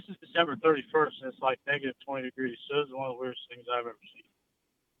this is December 31st, and it's like -20 degrees. So this is one of the weirdest things I've ever seen.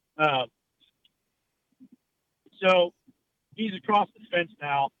 So he's across the fence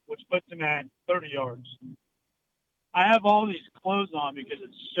now, which puts him at 30 yards. I have all these clothes on because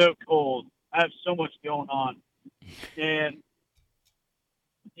it's so cold. I have so much going on. And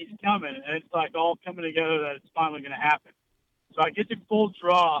he's coming, and it's like all coming together that it's finally going to happen. So I get to full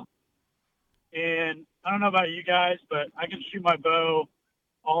draw, and I don't know about you guys, but I can shoot my bow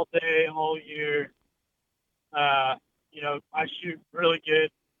all day, all year. You know, I shoot really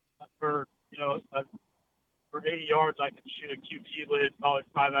good for, you know, for 80 yards. I can shoot a QT lid probably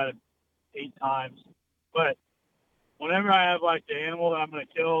 5 out of 8 times. But whenever I have like the animal that I'm going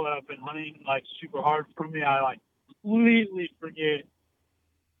to kill that I've been hunting like super hard for me, I like completely forget.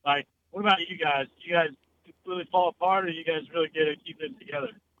 Like, what about you guys? Do you guys completely fall apart, or do you guys really get it, keep it together?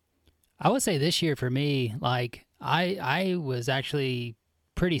 I would say this year for me, like I was actually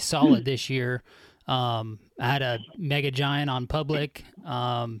pretty solid this year. I had a Mega Giant on public,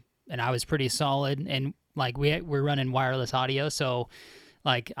 and I was pretty solid. And like we're running wireless audio, so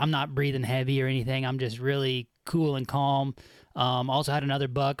like I'm not breathing heavy or anything. I'm just really cool and calm. Also had another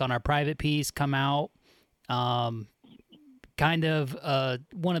buck on our private piece come out. Kind of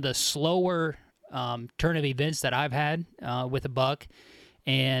one of the slower turn of events that I've had with a buck,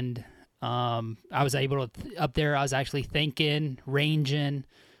 and I was able to up there. I was actually thinking, ranging,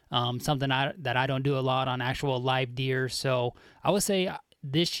 something that I don't do a lot on actual live deer. So I would say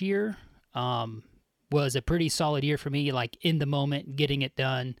this year was a pretty solid year for me. Like in the moment, getting it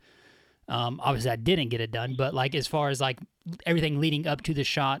done. Obviously, I didn't get it done, but like as far as like everything leading up to the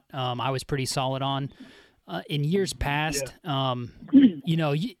shot, I was pretty solid on. in years past,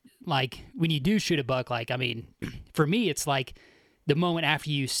 like when you do shoot a buck, like, I mean, for me, it's like the moment after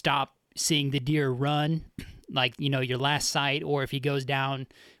you stop seeing the deer run, like, your last sight, or if he goes down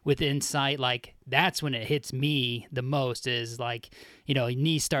within sight, like that's when it hits me the most, is like,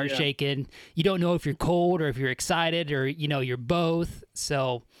 knees start shaking. You don't know if you're cold or if you're excited, or, you're both.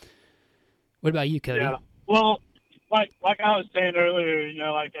 So what about you, Cody? Yeah. Well, like I was saying earlier,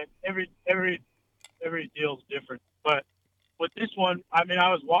 like every deal's different, but with this one, I mean,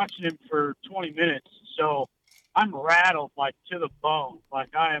 I was watching him for 20 minutes, so I'm rattled, like, to the bone.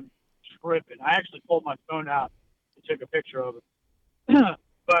 Like, I am tripping. I actually pulled my phone out and took a picture of it.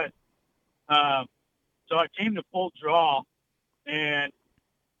 But, so I came to full draw, and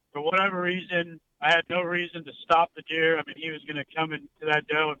for whatever reason, I had no reason to stop the deer. I mean, he was going to come into that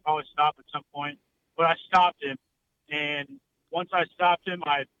doe and probably stop at some point, but I stopped him. And once I stopped him,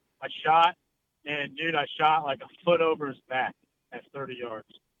 I shot. And, dude, I shot like a foot over his back at 30 yards.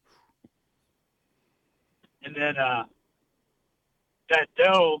 And then that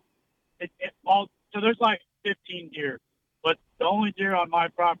doe, so there's like 15 deer. But the only deer on my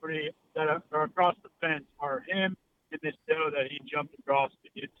property that are across the fence are him and this doe that he jumped across to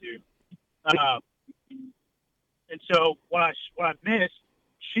get to. And so when I missed,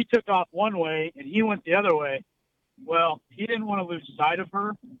 she took off one way and he went the other way. Well, he didn't want to lose sight of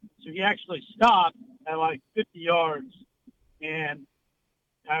her, so he actually stopped at like 50 yards, and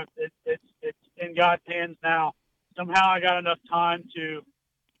it's in God's hands now. Somehow I got enough time to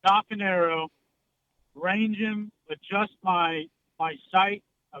knock an arrow, range him, adjust my sight.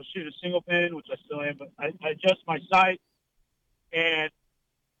 I was shooting a single pin, which I still am, but I adjust my sight, and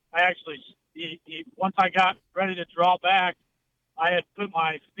I actually, once I got ready to draw back, I had put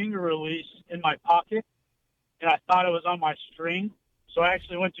my finger release in my pocket, and I thought it was on my string. So I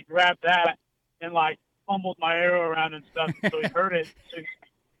actually went to grab that and, like, fumbled my arrow around and stuff. So he heard it.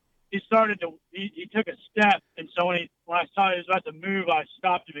 So he took a step. And so when I saw he was about to move, I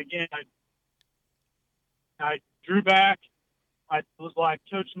stopped him again. I drew back. I was, like,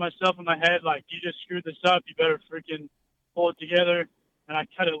 coaching myself in my head, like, you just screwed this up. You better freaking pull it together. And I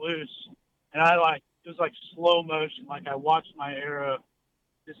cut it loose. And it was like slow motion. Like, I watched my arrow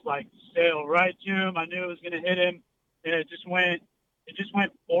just like sail right to him. I knew it was going to hit him, and it just went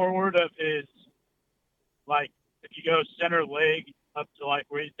forward of his, like, if you go center leg up to like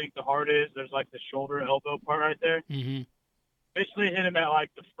where you think the heart is, there's like the shoulder elbow part right there. Mm-hmm. Basically hit him at like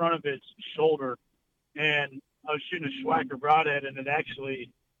the front of his shoulder, and I was shooting a Schwacker broadhead, and it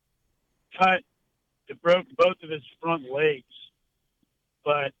actually broke both of his front legs.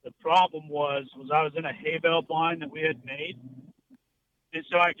 But the problem was I was in a hay bale blind that we had made. And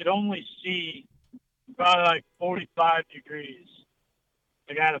so I could only see probably like 45 degrees.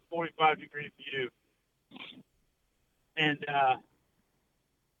 Like, I had a 45-degree view. And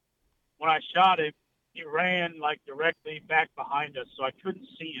when I shot him, he ran like directly back behind us, so I couldn't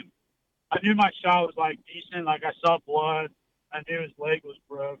see him. I knew my shot was like decent. Like, I saw blood. I knew his leg was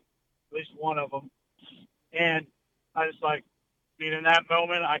broke, at least one of them. And I just in that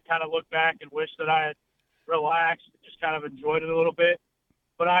moment, I kind of looked back and wished that I had relaxed and just kind of enjoyed it a little bit.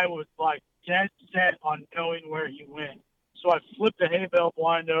 But I was like dead set on knowing where he went. So I flipped the hay bale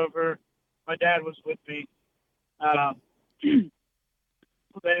blind over. My dad was with me. Flipped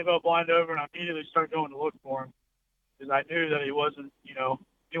the hay bale blind over, and I immediately started going to look for him because I knew that he wasn't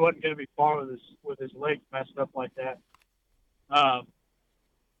going to be far with his legs messed up like that.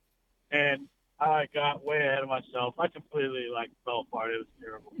 And I got way ahead of myself. I completely fell apart. It was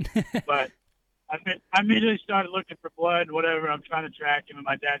terrible. But I immediately started looking for blood and whatever. I'm trying to track him, and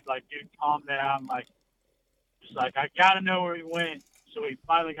my dad's like, dude, calm down. I got to know where he went. So we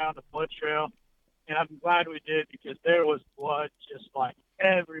finally got on the blood trail, and I'm glad we did because there was blood just,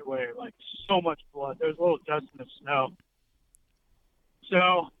 everywhere, so much blood. There was a little dusting of snow.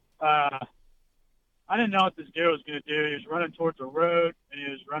 So I didn't know what this deer was going to do. He was running towards a road, and he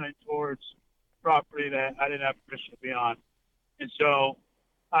was running towards property that I didn't have permission to be on. And so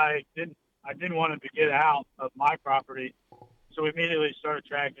I didn't want him to get out of my property, so we immediately started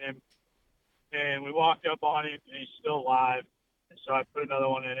tracking him. And we walked up on him, and he's still alive. And so I put another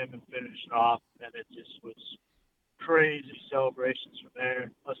one in him and finished it off, and it just was crazy celebrations from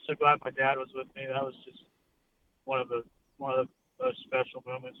there. I was so glad my dad was with me. That was just one of the most special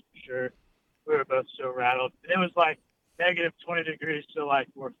moments for sure. We were both so rattled. And it was negative 20 degrees, so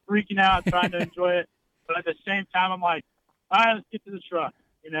we're freaking out trying to enjoy it. But at the same time, I'm like, all right, let's get to the truck.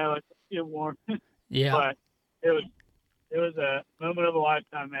 Let's get warm. Yeah. But it was a moment of a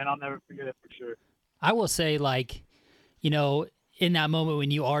lifetime, man. I'll never forget it for sure. I will say, in that moment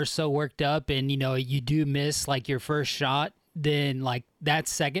when you are so worked up and, you do miss like your first shot, then like that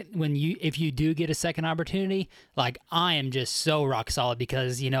second, if you do get a second opportunity, like I am just so rock solid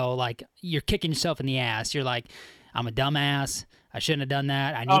because, like you're kicking yourself in the ass. You're like, I'm a dumbass. I shouldn't have done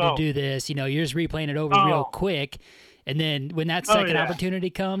that. I need to do this. You're just replaying it over real quick. And then when that second opportunity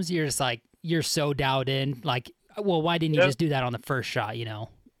comes, you're just like, you're so dialed in. Like, well, why didn't you just do that on the first shot,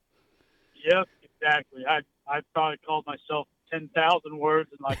 Yep, exactly. I probably called myself 10,000 words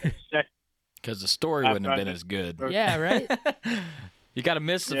in like a second. Because the story wouldn't have been as good. Yeah, right? You got to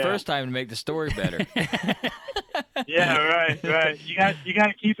miss the first time to make the story better. Yeah, right. You got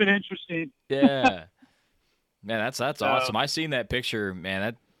to keep it interesting. Yeah. Man, that's awesome. I seen that picture, man.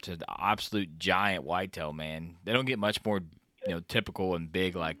 That's an absolute giant whitetail, man. They don't get much more, typical and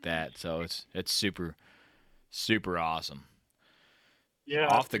big like that. So it's super, super awesome. Yeah,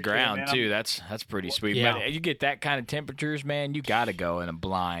 off the ground too. That's pretty sweet. Yeah. But you get that kind of temperatures, man. You got to go in a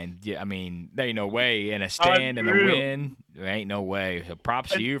blind. Yeah, I mean, there ain't no way in a stand in the wind. There ain't no way. So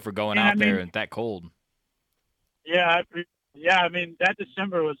props to you for going out there in that cold. Yeah, I mean that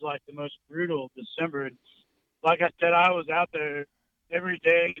December was like the most brutal December. And like I said, I was out there every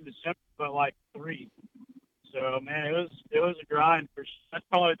day in December, but like 3. So man, it was a grind for sure. That's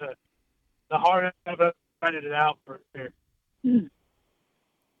probably the hardest I've ever grinded it out for sure.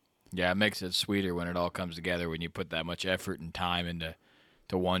 Yeah, it makes it sweeter when it all comes together, when you put that much effort and time into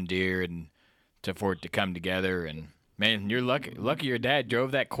one deer and for it to come together. And man, you're lucky your dad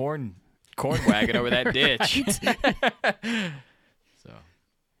drove that corn wagon over that ditch. So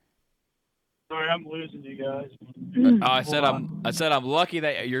sorry, I'm losing you guys. I said I'm lucky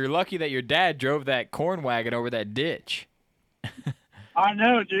that you're lucky that your dad drove that corn wagon over that ditch. I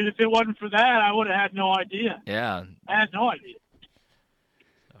know, dude. If it wasn't for that, I would have had no idea. Yeah. I had no idea.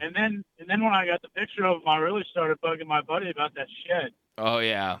 And then when I got the picture of him, I really started bugging my buddy about that shed. Oh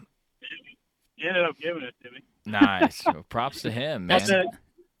yeah. He ended up giving it to me. Nice. Well, props to him, man.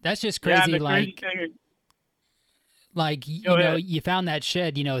 That's just crazy. Like, you found that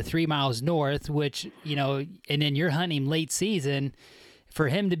shed, 3 miles north, which, and then you're hunting late season. For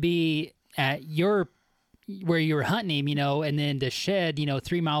him to be at where you were hunting him, and then the shed,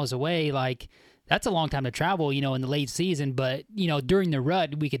 3 miles away, like, that's a long time to travel, in the late season. But, during the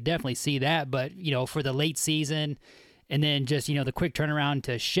rut, we could definitely see that. But, for the late season and then just, the quick turnaround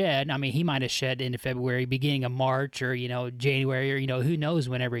to shed, I mean, he might have shed into February, beginning of March or, January or, who knows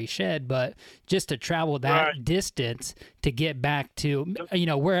whenever he shed. But just to travel that distance to get back to,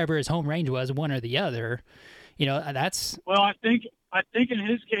 wherever his home range was, one or the other, that's. Well, I think in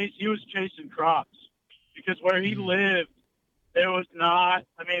his case, he was chasing crops because where he lived, there was not.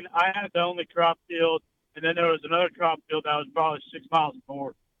 I mean, I had the only crop field, and then there was another crop field that was probably 6 miles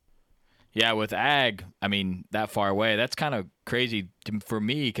north. Yeah, with ag, I mean, that far away, that's kind of crazy for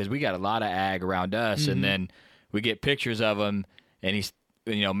me because we got a lot of ag around us, and then we get pictures of him, and he's,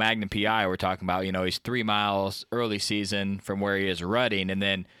 Magnum PI we're talking about, he's 3 miles early season from where he is rutting, and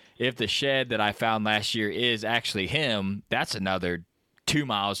then if the shed that I found last year is actually him, that's another 2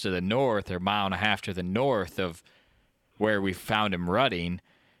 miles to the north or 1.5 miles to the north of where we found him rutting,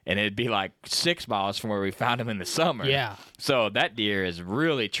 and it'd be like 6 miles from where we found him in the summer. Yeah. So that deer is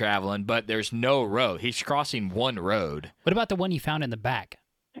really traveling, but there's no road. He's crossing one road. What about the one you found in the back?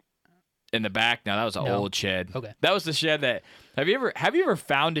 In the back? No, that was an old shed. Okay. That was the shed that. Have you ever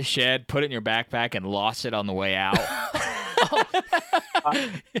found a shed, put it in your backpack, and lost it on the way out?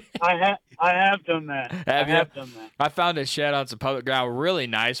 I have done that. I have done that. I found a shed on some public ground, really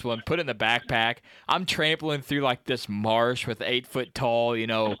nice one, put it in the backpack. I'm trampling through like this marsh with 8 foot tall,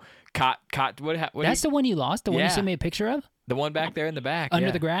 what That's the one you lost? The one you sent me a picture of? The one back there in the back.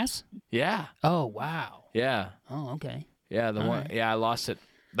 Under the grass? Yeah. Oh, wow. Yeah. Oh, okay. Yeah, the one. Right. Yeah, I lost it.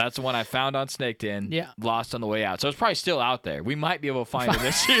 That's the one I found on Snake Den. Yeah. Lost on the way out. So it's probably still out there. We might be able to find it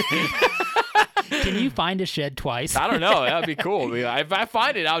this year. Can you find a shed twice? I don't know. That would be cool. If I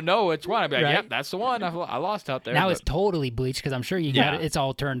find it, I'll know which one. I'll be like, yep, that's the one I lost out there. Now it's totally bleached because I'm sure you got it. It's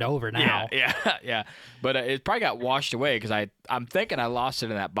all turned over now. Yeah. But it probably got washed away because I'm thinking I lost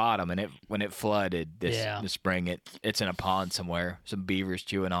it in that bottom, and when it flooded this spring, it's in a pond somewhere. Some beavers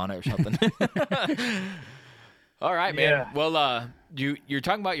chewing on it or something. All right, man. Yeah. Well, you're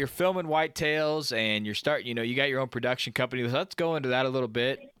talking about your filming whitetails, and you're starting. You got your own production company. So let's go into that a little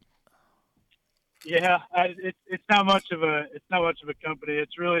bit. Yeah, it's not much of a company.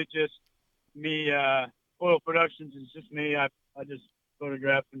 It's really just me. Coil Productions is just me. I just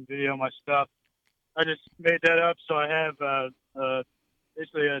photograph and video my stuff. I just made that up, so I have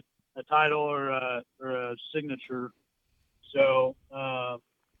basically a title or a signature. So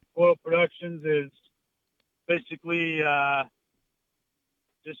Coil Productions is basically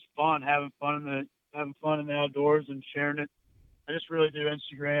just fun, having fun in the outdoors and sharing it. I just really do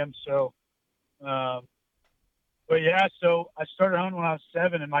Instagram. So, but yeah, so I started hunting when I was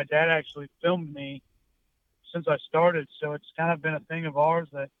 7, and my dad actually filmed me since I started. So it's kind of been a thing of ours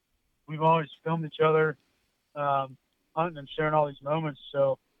that we've always filmed each other, hunting and sharing all these moments.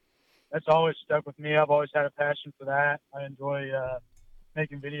 So that's always stuck with me. I've always had a passion for that. I enjoy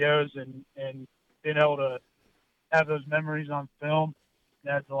making videos and being able to have those memories on film. It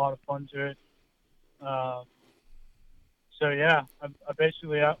adds a lot of fun to it. So yeah,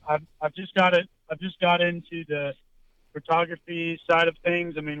 I've just got into the photography side of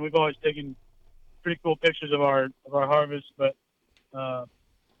things. I mean, we've always taken pretty cool pictures of our harvest, but I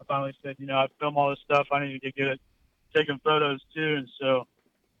finally said, I film all this stuff. I need to get good at taking photos too, and so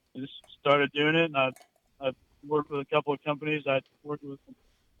I just started doing it. And I've worked with a couple of companies. I worked with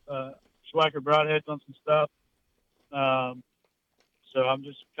Schwacker Broadheads on some stuff. So I'm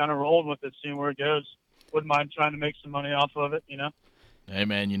just kind of rolling with it, seeing where it goes. Wouldn't mind trying to make some money off of it, Hey,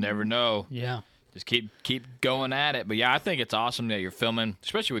 man, you never know. Yeah. Just keep going at it. But, yeah, I think it's awesome that you're filming,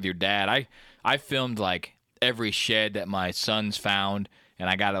 especially with your dad. I filmed, like, every shed that my son's found, and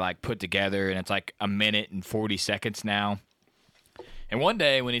I got to, like, put together, and it's like a minute and 40 seconds now. And one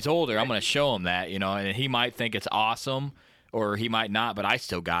day when he's older, I'm going to show him that, and he might think it's awesome, or he might not, but I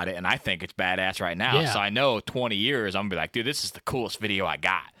still got it, and I think it's badass right now. Yeah. So I know 20 years, I'm going to be like, dude, this is the coolest video I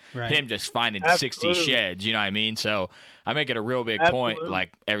got. Right. Him just finding Absolutely. 60 sheds, you know what I mean? So I make it a real big point. Absolutely.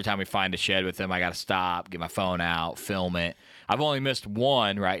 Like, every time we find a shed with him, I got to stop, get my phone out, film it. I've only missed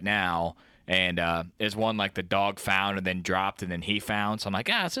one right now, and it's one like the dog found and then dropped and then he found. So I'm like,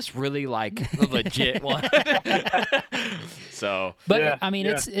 is this really like a legit one? So, But Yeah, I mean,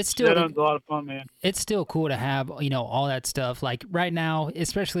 yeah. it's still That one's a lot of fun, man. it's still cool to have all that stuff. Like right now,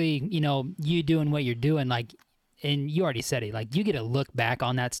 especially you doing what you're doing, like. And you already said it, like you get to look back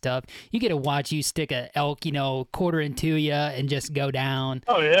on that stuff. You get to watch you stick a elk, quarter into you and just go down.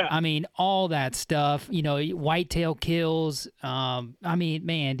 Oh yeah. I mean, all that stuff, whitetail kills. I mean,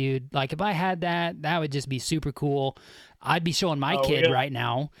 man, dude, like if I had that, that would just be super cool. I'd be showing my kid right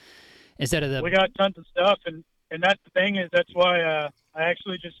now instead of We got tons of stuff, and that's the thing is that's why I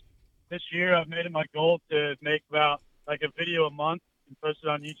actually just this year I've made it my goal to make about like a video a month and post it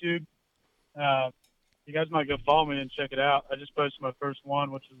on YouTube. You guys might go follow me and check it out. I just posted my first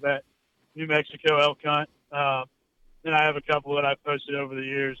one, which is that New Mexico elk hunt. Then I have a couple that I've posted over the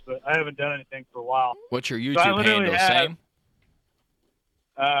years, but I haven't done anything for a while. what's your So I YouTube literally handle? have-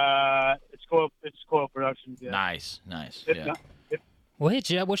 Same? It's Coil Productions. Yeah. Nice. If Yeah. not- We'll hit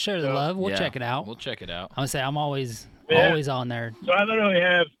you up. We'll share the love. We'll Yeah, check it out. We'll check it out. I'm gonna say I'm always Yeah. on there. So I literally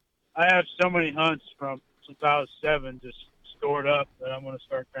have so many hunts since I was 7 just stored up that I'm going to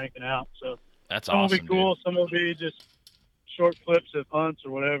start cranking out. So That's some awesome, will be cool, dude. some will be just short clips of hunts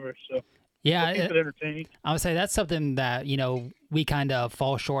or whatever. So Yeah, I'll keep it entertaining. I would say that's something that we kind of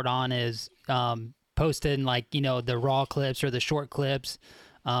fall short on is posting like the raw clips or the short clips.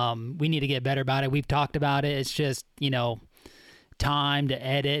 We need to get better about it. We've talked about it. It's just time to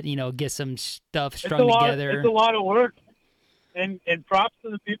edit. Get some stuff strung together. It's a lot of work, and props to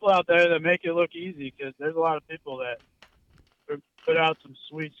the people out there that make it look easy, because there's a lot of people that put out some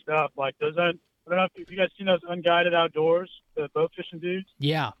sweet stuff like those. I don't know if you guys seen those Unguided Outdoors, the boat fishing dudes.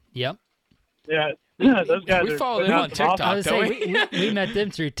 Yeah. Yep. Yeah, those guys. We are follow putting them out on some awesome- TikTok, I would don't say we met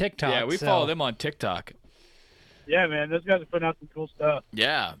them through TikTok. Yeah, we so. follow them on TikTok. Yeah, man, those guys are putting out some cool stuff.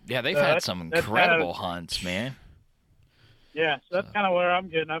 Yeah, they've had that's- some that's incredible hunts, man. Yeah, so that's kind of where I'm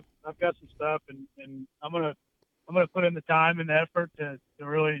getting. I've got some stuff, and I'm gonna put in the time and the effort to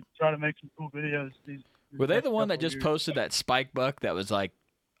really try to make some cool videos. Were they next the one that couple just years. posted that spike buck that was like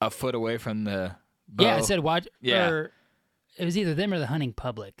a foot away from the bow? Yeah, it said watch. Yeah. Or it was either them or the hunting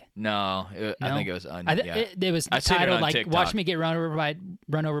public. No, I No? think it was. It was I seen it titled on like TikTok. "Watch me get run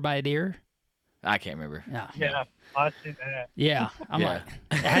over by a deer." I can't remember. Yeah, I see that. Yeah, I'm Yeah. like,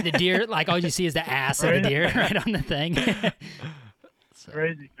 it had the deer. Like all you see is the ass of the deer right on the thing.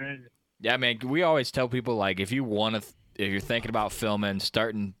 Crazy. Yeah, man. We always tell people like if you want to, if you're thinking about filming,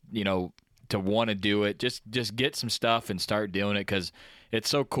 starting, to want to do it, just get some stuff and start doing it because it's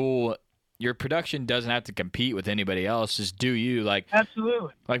so cool. Your production doesn't have to compete with anybody else. Just do you. Like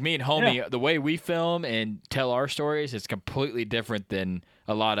Absolutely. Like me and homie, the way we film and tell our stories is completely different than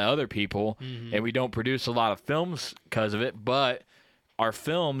a lot of other people, and we don't produce a lot of films because of it. But our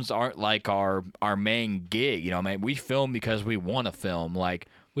films aren't like our main gig. We film because we want to film. Like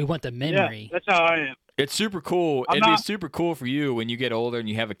we want the memory. Yeah, that's how I am. it's super cool. I'm It'd be not- super cool for you when you get older and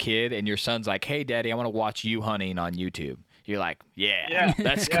you have a kid and your son's like, "Hey, Daddy, I want to watch you hunting on YouTube." You're like, "Yeah,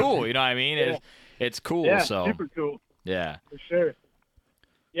 that's Yeah. cool." You know what I mean? Yeah. It's cool. Yeah, so super cool yeah. for sure.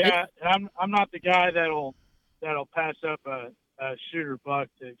 Yeah, I'm not the guy that'll pass up a shooter buck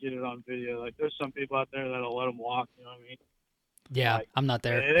to get it on video. Like there's some people out there that'll let them walk. You know what I mean? Yeah, like, I'm not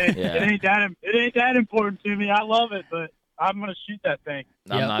there. It ain't that important to me. I love it, but I'm gonna shoot that thing.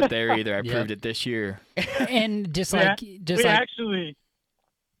 I'm not there either. I proved it this year. And we actually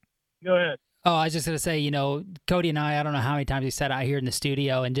go ahead. Oh, I was just going to say, you know, Cody and I don't know how many times we sat out here in the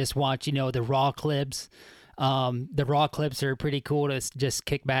studio and just watch, you know, the raw clips. The raw clips are pretty cool to just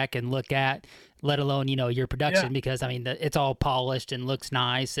kick back and look at, let alone, you know, your production, because, I mean, it's all polished and looks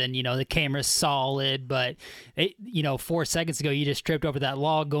nice and, you know, the camera's solid. But, you know, 4 seconds ago, you just tripped over that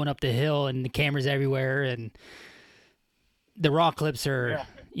log going up the hill and the camera's everywhere. And the raw clips are,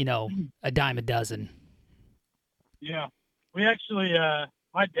 you know, a dime a dozen. Yeah. We actually,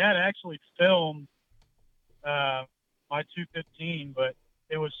 my dad actually filmed my 215, but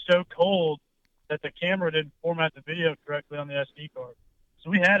it was so cold that the camera didn't format the video correctly on the SD card. So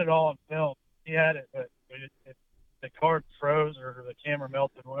we had it all on film. He had it, but the card froze or the camera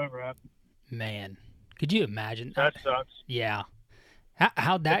melted, whatever happened. Man, could you imagine? That sucks. Yeah.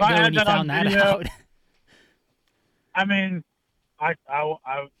 How'd that go when you found that out? I mean,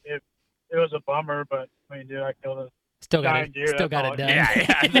 it was a bummer, but I mean, dude, I killed it. Still got it done. Yeah.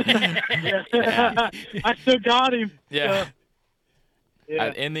 I still got him. Yeah. So,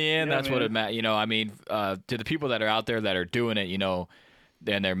 yeah. In the end, that's what it matters. You know, I mean, to the people that are out there that are doing it, you know,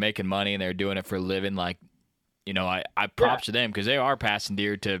 and they're making money and they're doing it for a living, like, you know, I props to them because they are passing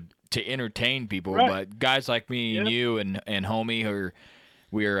deer to entertain people. Right. But guys like me and you and homie,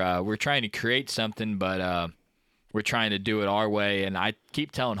 we're trying to create something, but we're trying to do it our way. And I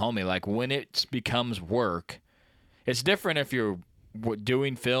keep telling homie, like, when it becomes work, it's different if you're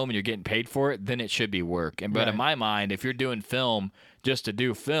doing film and you're getting paid for it, then it should be work. But in my mind, if you're doing film just to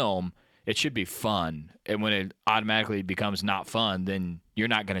do film, it should be fun. And when it automatically becomes not fun, then you're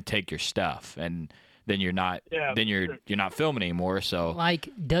not going to take your stuff, and then you're not you're not filming anymore. So, like,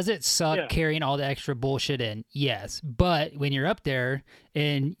 does it suck carrying all the extra bullshit in? Yes, but when you're up there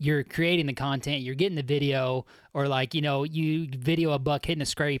and you're creating the content, you're getting the video, or like, you know, you video a buck hitting a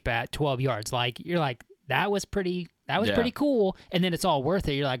scrape at 12 yards, like, you're like, that was pretty cool, and then it's all worth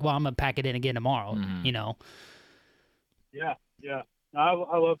it. You're like, well, I'm gonna pack it in again tomorrow, you know. Yeah. I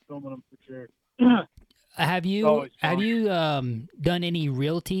love filming them for sure. Have you done any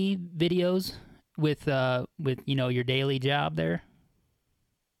realty videos with you know, your daily job there?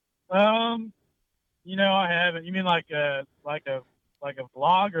 You know, I haven't. You mean like a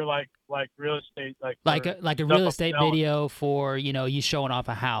vlog or like real estate, like a real estate video for, you know, you showing off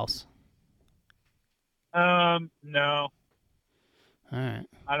a house? No. All right.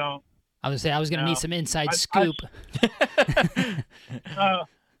 I don't. I was gonna need some inside scoop.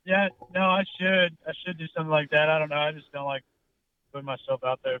 Yeah, no, I should do something like that. I don't know. I just don't like putting myself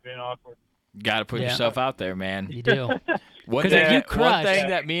out there being awkward. Got to put yourself out there, man. You do. One thing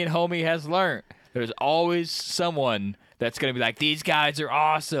that me and homie has learned, there's always someone that's going to be like, these guys are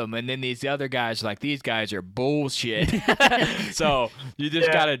awesome. And then these other guys are like, these guys are bullshit. So you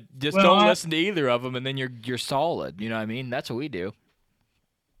just got to don't listen to either of them, and then you're solid. You know what I mean? That's what we do.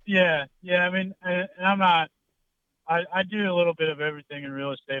 Yeah. I mean, and I'm not, I do a little bit of everything in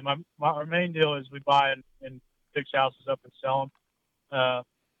real estate. Our main deal is we buy and fix houses up and sell them.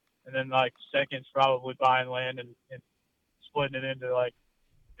 And then, like, second's probably buying land and splitting it into, like,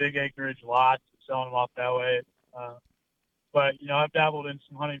 big acreage lots and selling them off that way. But, you know, I've dabbled in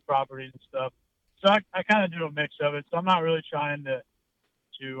some hunting properties and stuff. So I kind of do a mix of it. So I'm not really trying to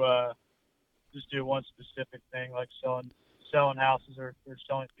just do one specific thing, like selling houses or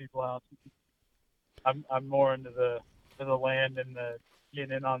selling people houses. I'm more into the land and the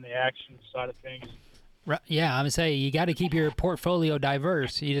getting in on the action side of things. Right. Yeah, I'm gonna say you got to keep your portfolio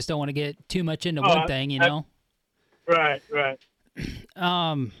diverse. You just don't want to get too much into one thing, you know. Right.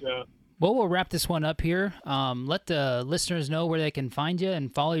 Well, we'll wrap this one up here. Let the listeners know where they can find you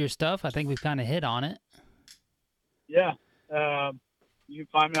and follow your stuff. I think we've kind of hit on it. Yeah. You can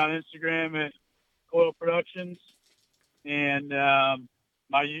find me on Instagram at Coil Productions, and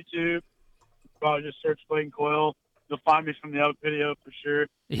my YouTube. Probably just search Clayton Coil. You'll find me from the other video for sure.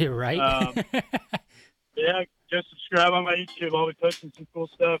 You're right. Yeah, just subscribe on my YouTube. I'll be posting some cool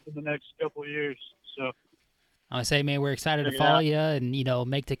stuff in the next couple of years. So I want to say, man, we're excited to follow you and, you know,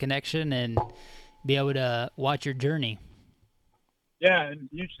 make the connection and be able to watch your journey. Yeah, and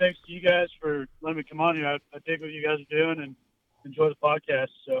huge thanks to you guys for letting me come on here. I dig what you guys are doing and enjoy the podcast.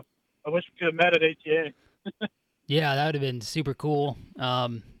 So I wish we could have met at ATA. Yeah, that would have been super cool.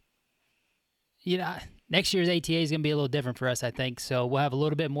 You know, next year's ATA is going to be a little different for us, I think. So we'll have a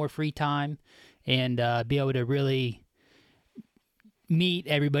little bit more free time and be able to really meet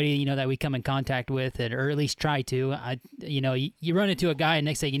everybody, that we come in contact with, or at least try to. You run into a guy, and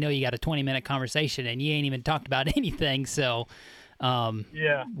next thing you know, you got a 20-minute conversation, and you ain't even talked about anything. So,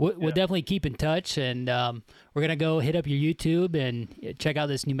 we'll definitely keep in touch, and we're gonna go hit up your YouTube and check out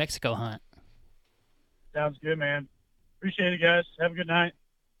this New Mexico hunt. Sounds good, man. Appreciate it, guys. Have a good night.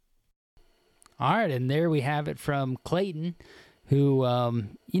 All right, and there we have it from Clayton, who,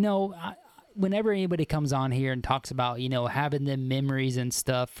 whenever anybody comes on here and talks about, having them memories and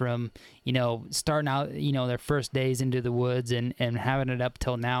stuff from, starting out, their first days into the woods and having it up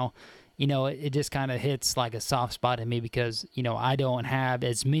till now, it just kind of hits like a soft spot in me because, I don't have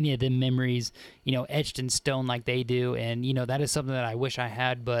as many of them memories, etched in stone like they do. And, that is something that I wish I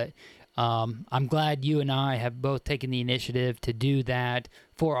had, but I'm glad you and I have both taken the initiative to do that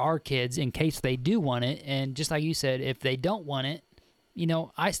for our kids in case they do want it. And just like you said, if they don't want it,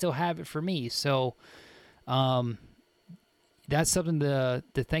 I still have it for me. So that's something to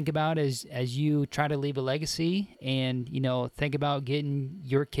think about as you try to leave a legacy and, think about getting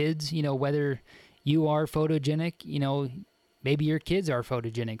your kids, whether you are photogenic, maybe your kids are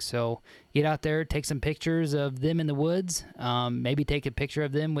photogenic. So get out there, take some pictures of them in the woods, maybe take a picture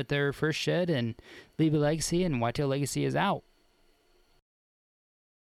of them with their first shed and leave a legacy, and Whitetail Legacy is out.